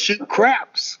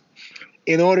craps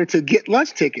in order to get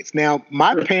lunch tickets. Now,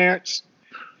 my parents,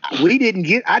 I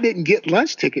didn't get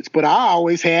lunch tickets, but I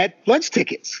always had lunch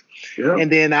tickets. Yeah. And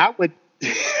then I would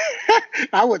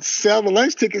I would sell the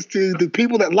lunch tickets to the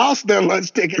people that lost their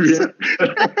lunch tickets.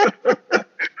 Yeah.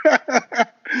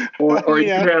 Or you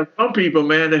have some people,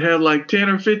 man, that have like 10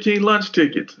 or 15 lunch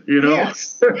tickets,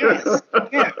 Yes.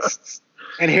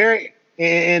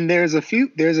 And there's a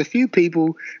few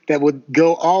people that would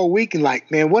go all week and like,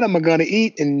 man, what am I going to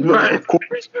eat? And of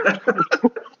course,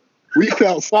 we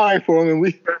felt sorry for them, and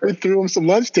we threw them some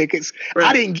lunch tickets.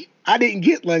 Right. I didn't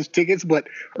get lunch tickets, but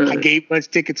I gave lunch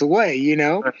tickets away,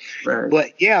 Right.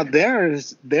 But yeah,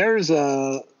 there's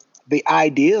the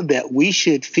idea that we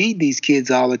should feed these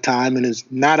kids all the time, and it's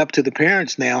not up to the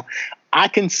parents now. I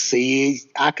could see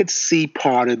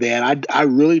part of that. I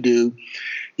really do.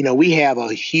 We have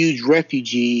a huge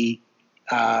refugee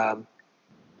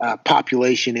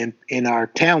population in our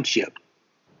township.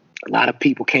 A lot of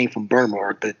people came from Burma,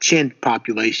 or the Chin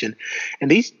population,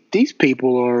 and these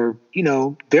people are,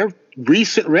 they're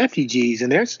recent refugees,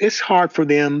 and it's hard for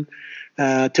them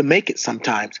to make it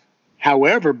sometimes.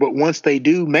 However, but once they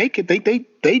do make it,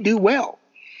 they do well.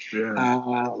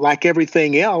 Yeah. Like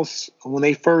everything else, when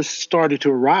they first started to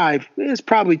arrive, it's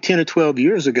probably 10 or 12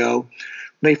 years ago,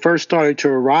 they first started to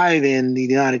arrive in the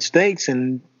United States,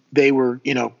 and they were,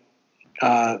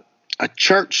 a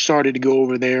church started to go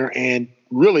over there and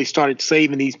really started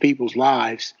saving these people's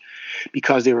lives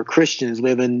because they were Christians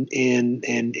living in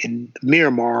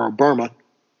Myanmar or Burma.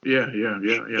 Yeah.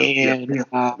 And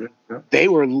they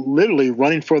were literally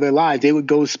running for their lives. They would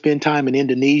go spend time in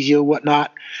Indonesia,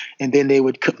 whatnot, and then they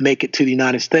would make it to the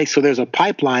United States. So there's a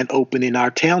pipeline open in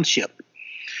our township.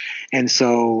 And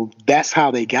so that's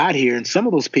how they got here. And some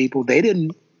of those people, they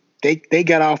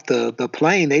got off the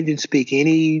plane. They didn't speak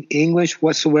any English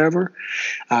whatsoever.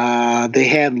 They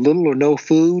had little or no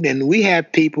food. And we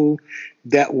had people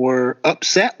that were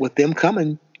upset with them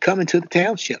coming to the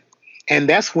township. And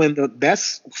that's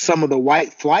that's some of the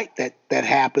white flight that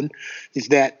happened, is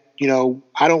that,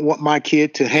 I don't want my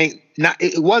kid to hang.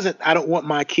 It wasn't I don't want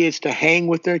my kids to hang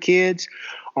with their kids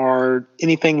or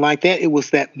anything like that. It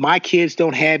was that my kids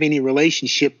don't have any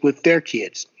relationship with their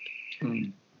kids.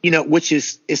 Which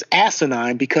is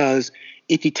asinine, because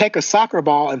if you take a soccer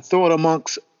ball and throw it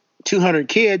amongst 200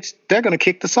 kids, they're going to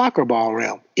kick the soccer ball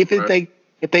around.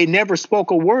 If they never spoke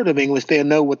a word of English, they'll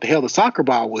know what the hell the soccer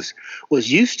ball was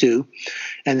used to.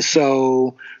 And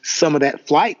so some of that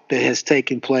flight that has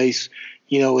taken place,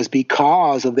 is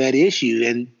because of that issue.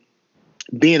 And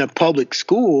being a public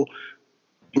school,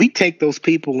 we take those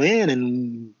people in,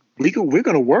 and we're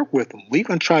going to work with them. We're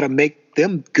going to try to make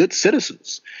them good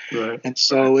citizens. Right. And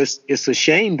so it's a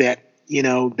shame that,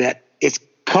 that it's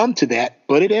come to that,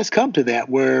 but it has come to that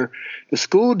where the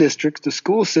school districts, the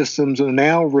school systems are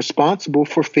now responsible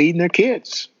for feeding their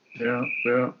kids. Yeah.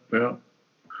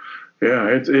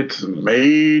 It's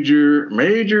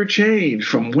major change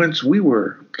from whence we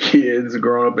were kids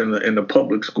growing up in the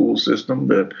public school system.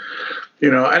 But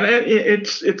and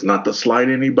it's not to slight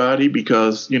anybody,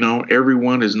 because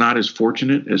everyone is not as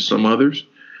fortunate as some others.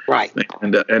 Right.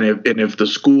 And if the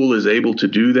school is able to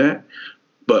do that,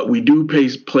 but we do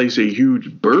place a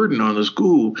huge burden on the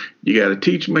school. You got to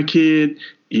teach my kid.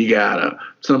 You got to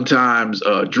sometimes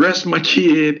dress my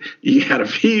kid. You got to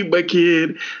feed my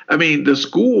kid. I mean, the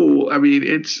school, I mean,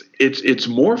 it's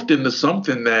morphed into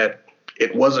something that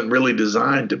it wasn't really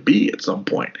designed to be at some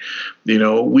point.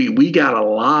 We got a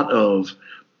lot of,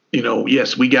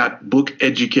 yes, we got book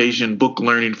education, book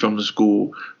learning from the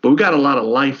school, but we got a lot of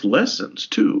life lessons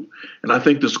too. And I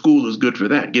think the school is good for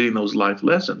that, getting those life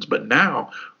lessons. But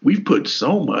now we've put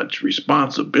so much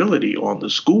responsibility on the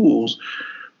schools.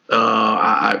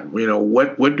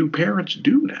 What do parents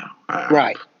do now?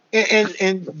 Right.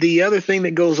 And the other thing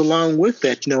that goes along with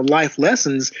that, life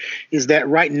lessons, is that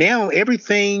right now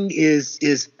everything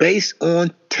is based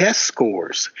on test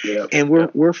scores. Yep. And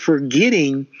we're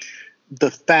forgetting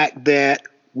the fact that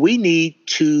we need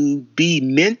to be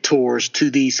mentors to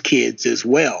these kids as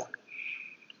well.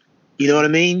 You know what I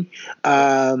mean?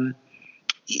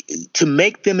 To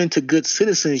make them into good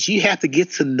citizens, you have to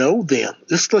get to know them.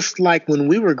 Just like when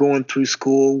we were going through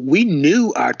school, we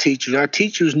knew our teachers. Our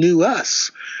teachers knew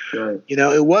us. Right.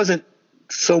 It wasn't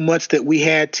so much that we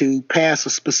had to pass a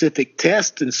specific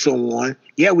test and so on.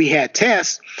 Yeah, we had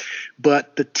tests,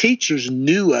 but the teachers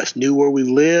knew us, knew where we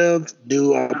lived,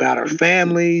 knew about our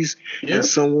families, and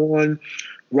so on.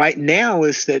 Right now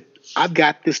is that I've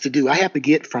got this to do. I have to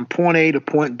get from point A to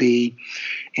point B,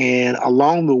 and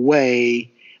along the way,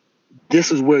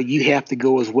 this is where you have to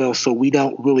go as well, so we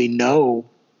don't really know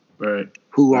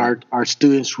who our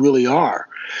students really are.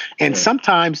 And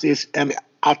sometimes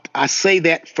I say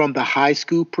that from the high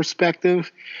school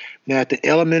perspective. Now, at the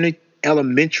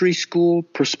elementary school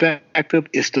perspective,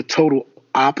 it's the total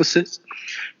opposite.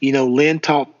 Lynn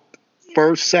taught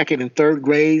first, second, and third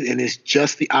grade, and it's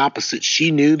just the opposite.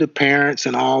 She knew the parents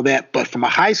and all that, but from a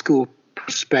high school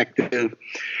perspective,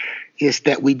 it's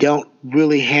that we don't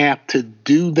really have to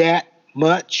do that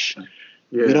much.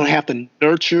 Yeah. We don't have to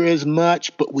nurture as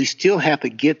much, but we still have to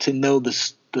get to know the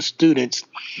students,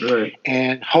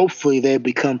 and hopefully they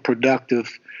become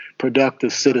productive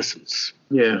citizens.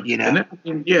 Yeah, even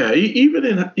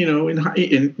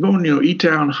in going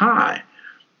E-Town High,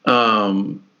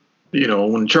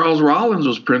 when Charles Rollins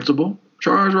was principal,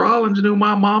 Charles Rollins knew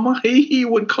my mama. He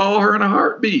would call her in a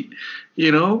heartbeat.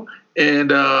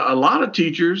 And a lot of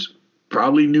teachers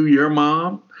probably knew your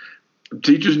mom.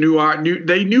 Teachers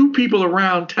they knew people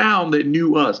around town that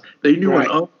knew us. They knew an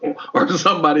uncle or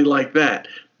somebody like that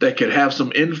could have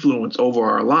some influence over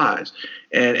our lives.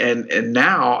 And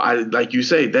now, like you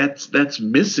say, that's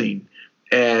missing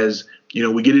as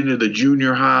we get into the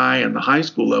junior high and the high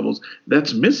school levels.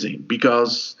 That's missing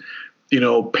because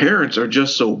parents are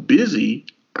just so busy.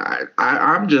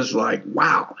 I'm just like,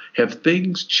 wow, have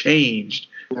things changed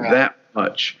that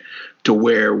much to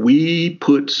where we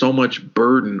put so much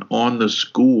burden on the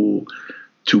school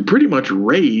to pretty much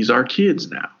raise our kids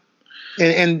now?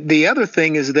 And the other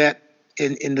thing is that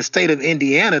in the state of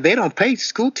Indiana, they don't pay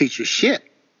school teachers shit.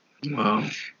 Wow.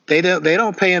 They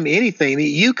don't pay them anything.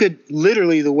 You could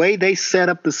literally, the way they set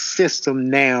up the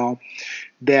system now,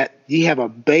 that you have a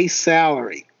base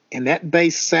salary, and that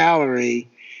base salary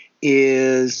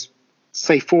is,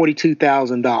 say,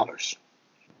 $42,000.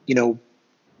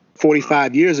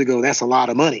 45 years ago, that's a lot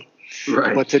of money.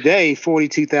 Right. But today,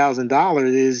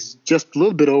 $42,000 is just a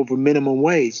little bit over minimum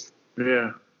wage.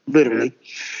 Yeah. Literally.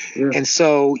 Yeah. And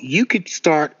so you could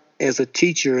start as a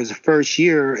teacher as a first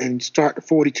year and start at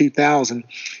 $42,000,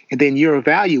 and then you're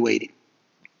evaluated.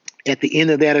 At the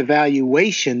end of that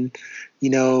evaluation,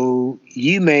 you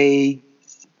may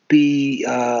be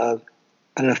an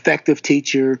effective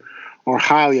teacher or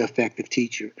highly effective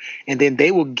teacher. And then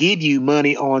they will give you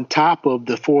money on top of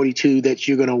the 42 that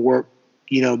you're going to work,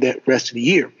 that rest of the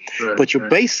year. Right, but your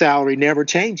base salary never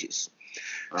changes.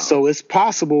 Wow. So it's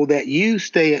possible that you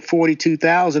stay at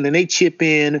 $42,000 and they chip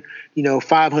in,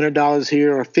 $500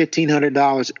 here or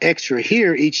 $1,500 extra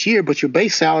here each year, but your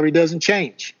base salary doesn't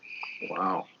change.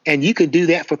 Wow. And you could do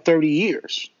that for 30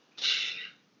 years.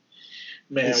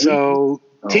 Man,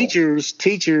 teachers,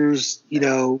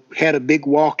 had a big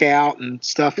walkout and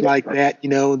stuff like that,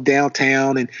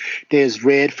 downtown, and there's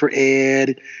Red for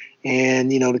Ed.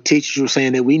 And, the teachers were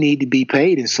saying that we need to be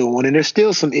paid and so on. And there's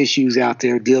still some issues out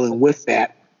there dealing with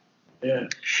that. Yeah.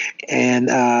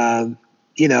 And,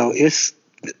 it's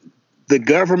the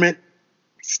government,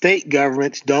 state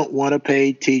governments don't want to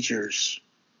pay teachers,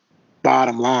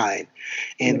 bottom line.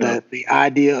 And the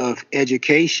idea of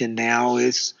education now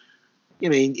is,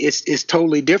 it's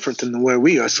totally different than where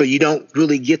we are. So you don't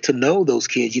really get to know those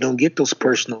kids. You don't get those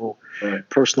personal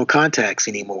contacts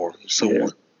anymore. So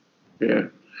on. Yeah.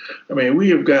 I mean, we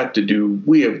have got to do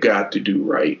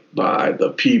right by the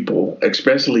people,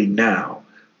 especially now,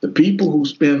 The people who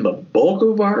spend the bulk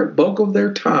of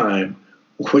their time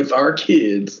with our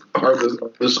kids are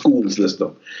the school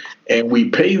system, and we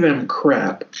pay them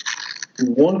crap. We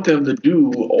want them to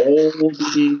do all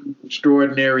these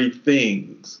extraordinary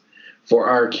things for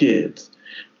our kids,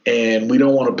 and we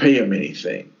don't want to pay them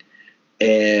anything.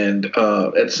 And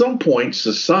at some point,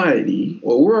 society,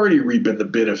 well, we're already reaping the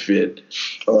benefit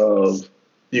of,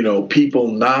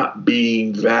 people not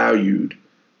being valued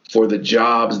for the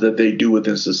jobs that they do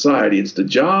within society. It's the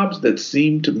jobs that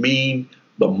seem to mean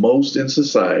the most in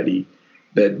society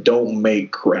that don't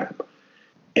make crap.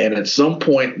 And at some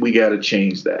point, we got to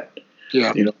change that.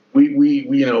 Yeah.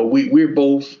 We're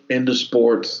both into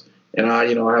sports, and I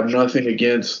have nothing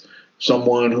against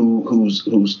someone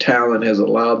whose talent has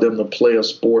allowed them to play a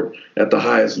sport at the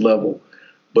highest level.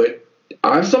 But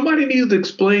somebody needs to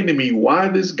explain to me why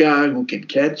this guy who can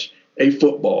catch a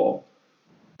football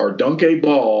or dunk a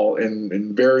ball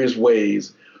in various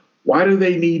ways, why do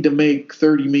they need to make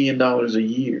 $30 million a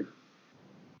year?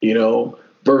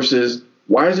 Versus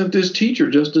why isn't this teacher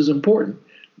just as important?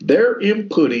 They're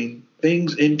inputting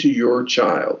things into your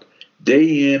child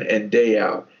day in and day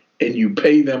out, and you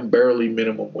pay them barely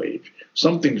minimum wage.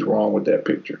 Something's wrong with that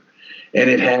picture. And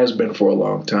it has been for a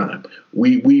long time.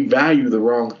 We value the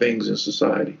wrong things in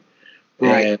society.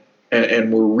 Right.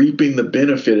 And we're reaping the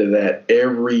benefit of that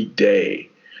every day,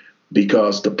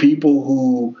 because the people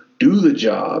who do the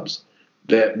jobs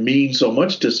that mean so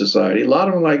much to society, a lot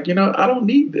of them are like, I don't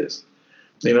need this.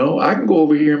 I can go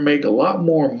over here and make a lot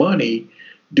more money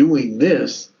doing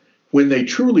this, when they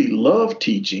truly love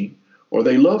teaching, or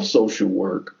they love social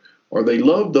work, or they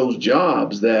love those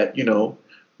jobs that,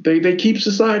 they keep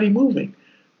society moving.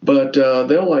 But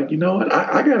they're like, what?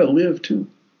 I got to live too.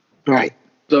 Right.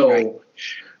 So,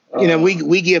 right.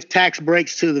 We give tax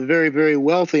breaks to the very, very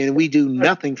wealthy, and we do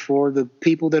nothing for the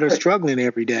people that are struggling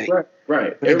every day.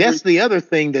 Right. I mean, that's the other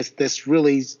thing that's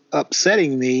really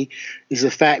upsetting me, is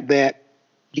the fact that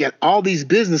you have all these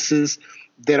businesses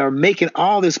that are making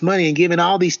all this money and giving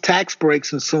all these tax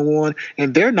breaks and so on,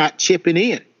 and they're not chipping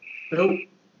in. Nope.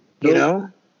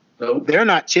 They're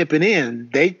not chipping in.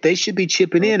 They should be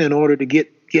chipping in order to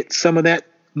get some of that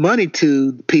money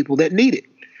to the people that need it.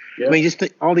 Yep. I mean, just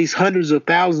think all these hundreds of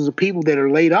thousands of people that are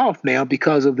laid off now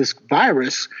because of this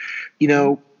virus,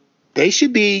 they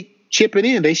should be chipping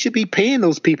in. They should be paying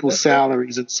those people's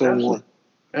salaries and so on.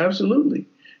 Absolutely.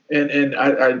 And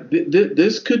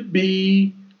this could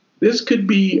be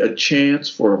a chance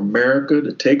for America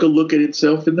to take a look at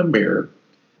itself in the mirror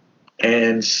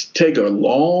and take a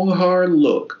long, hard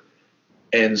look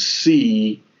and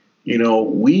see,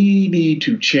 we need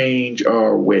to change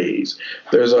our ways.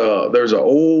 There's an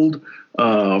old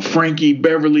Frankie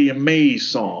Beverly and Mays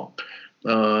song.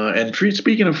 And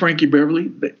speaking of Frankie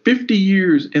Beverly, 50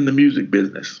 years in the music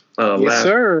business. Yes,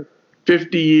 sir.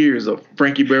 50 years of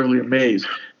Frankie Beverly and Mays.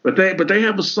 But they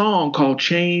have a song called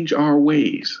 "Change Our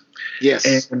Ways." Yes,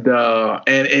 and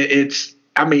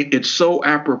it's so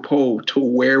apropos to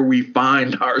where we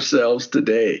find ourselves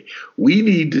today. We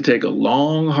need to take a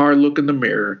long, hard look in the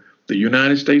mirror, the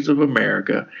United States of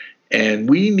America, and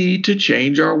we need to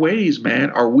change our ways, man,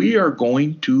 or we are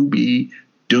going to be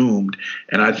doomed.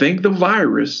 And I think the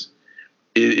virus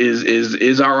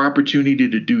is our opportunity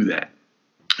to do that.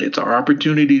 It's our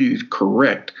opportunity to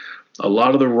correct a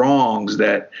lot of the wrongs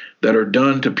that are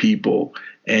done to people.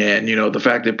 And, the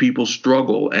fact that people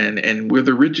struggle, and we're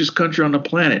the richest country on the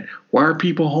planet. Why are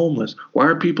people homeless? Why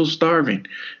are people starving?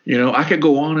 I could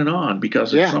go on and on,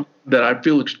 because it's something that I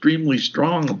feel extremely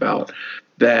strong about,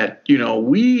 that,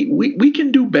 we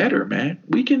can do better, man.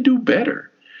 We can do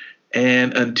better.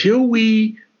 And until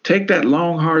we take that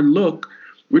long, hard look,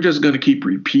 we're just going to keep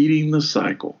repeating the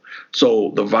cycle.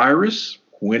 So the virus,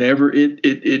 whenever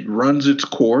it runs its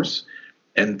course,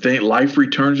 and life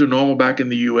returns to normal back in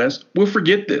the U.S., we'll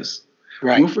forget this.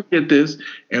 Right. We'll forget this,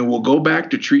 and we'll go back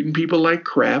to treating people like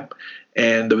crap,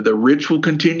 and the rich will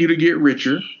continue to get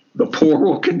richer, the poor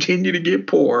will continue to get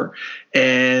poor,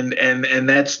 and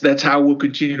that's how we'll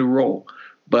continue to roll.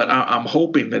 But I'm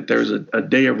hoping that there's a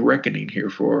day of reckoning here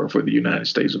for the United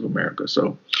States of America.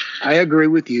 So I agree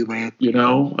with you, man.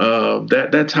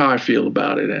 That's how I feel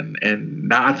about it, and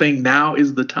now I think now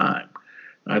is the time.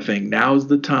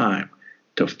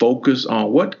 To focus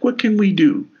on what can we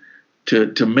do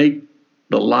to make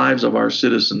the lives of our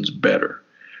citizens better,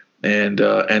 and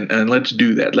let's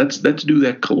do that. Let's do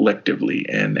that collectively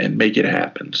and make it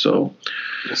happen. So,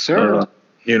 yes, sir.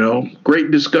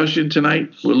 Great discussion tonight.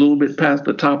 We're a little bit past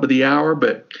the top of the hour,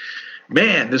 but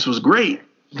man, this was great.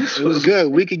 It was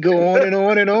good. We could go on and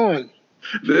on and on.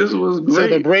 This was great. So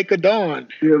the break of dawn.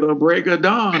 Yeah, the break of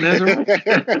dawn. That's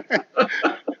right.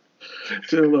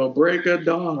 till the break of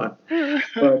dawn.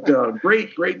 But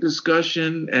great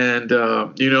discussion, and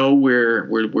we're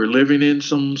living in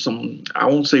some I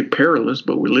won't say perilous,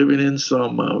 but we're living in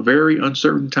some very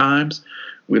uncertain times.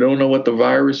 We don't know what the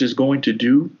virus is going to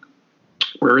do,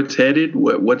 where it's headed,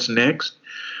 what's next.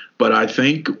 But I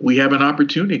think we have an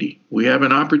opportunity. We have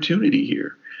an opportunity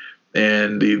here,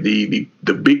 and the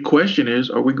big question is: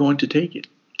 are we going to take it?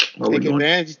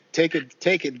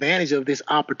 Take advantage of this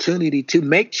opportunity to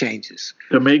make changes.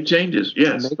 Yes.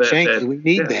 We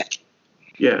need that.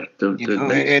 Yeah.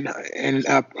 And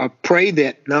I pray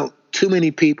that not too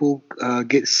many people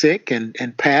get sick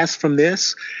and pass from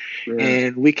this. Yeah.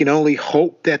 And we can only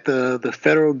hope that the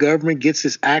federal government gets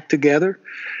its act together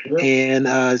and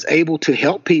is able to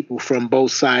help people from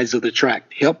both sides of the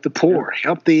track, help the poor,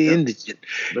 help the indigent,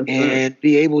 and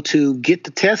be able to get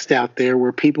the test out there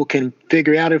where people can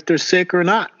figure out if they're sick or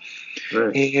not.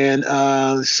 Right. And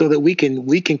so that we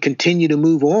can continue to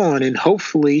move on, and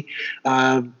hopefully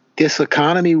this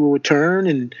economy will return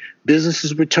and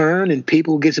businesses return and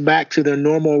people gets back to their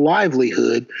normal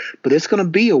livelihood. But it's going to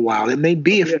be a while. It may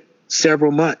be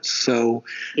several months. So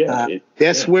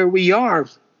that's where we are.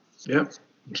 Yep.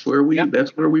 That's where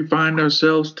we find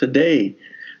ourselves today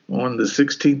on the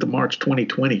 16th of March,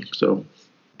 2020. So.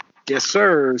 Yes,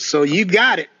 sir. So you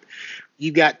got it.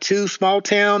 You got two small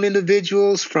town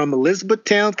individuals from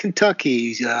Elizabethtown,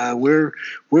 Kentucky. We're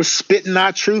spitting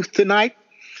our truth tonight.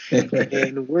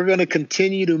 And we're going to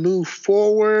continue to move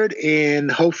forward,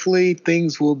 and hopefully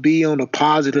things will be on a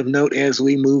positive note as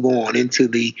we move on into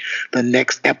the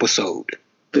next episode.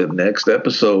 The next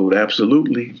episode,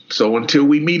 absolutely. So until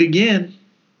we meet again.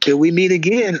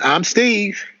 I'm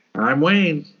Steve. I'm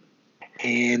Wayne.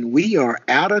 And we are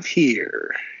out of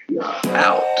here.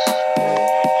 Out.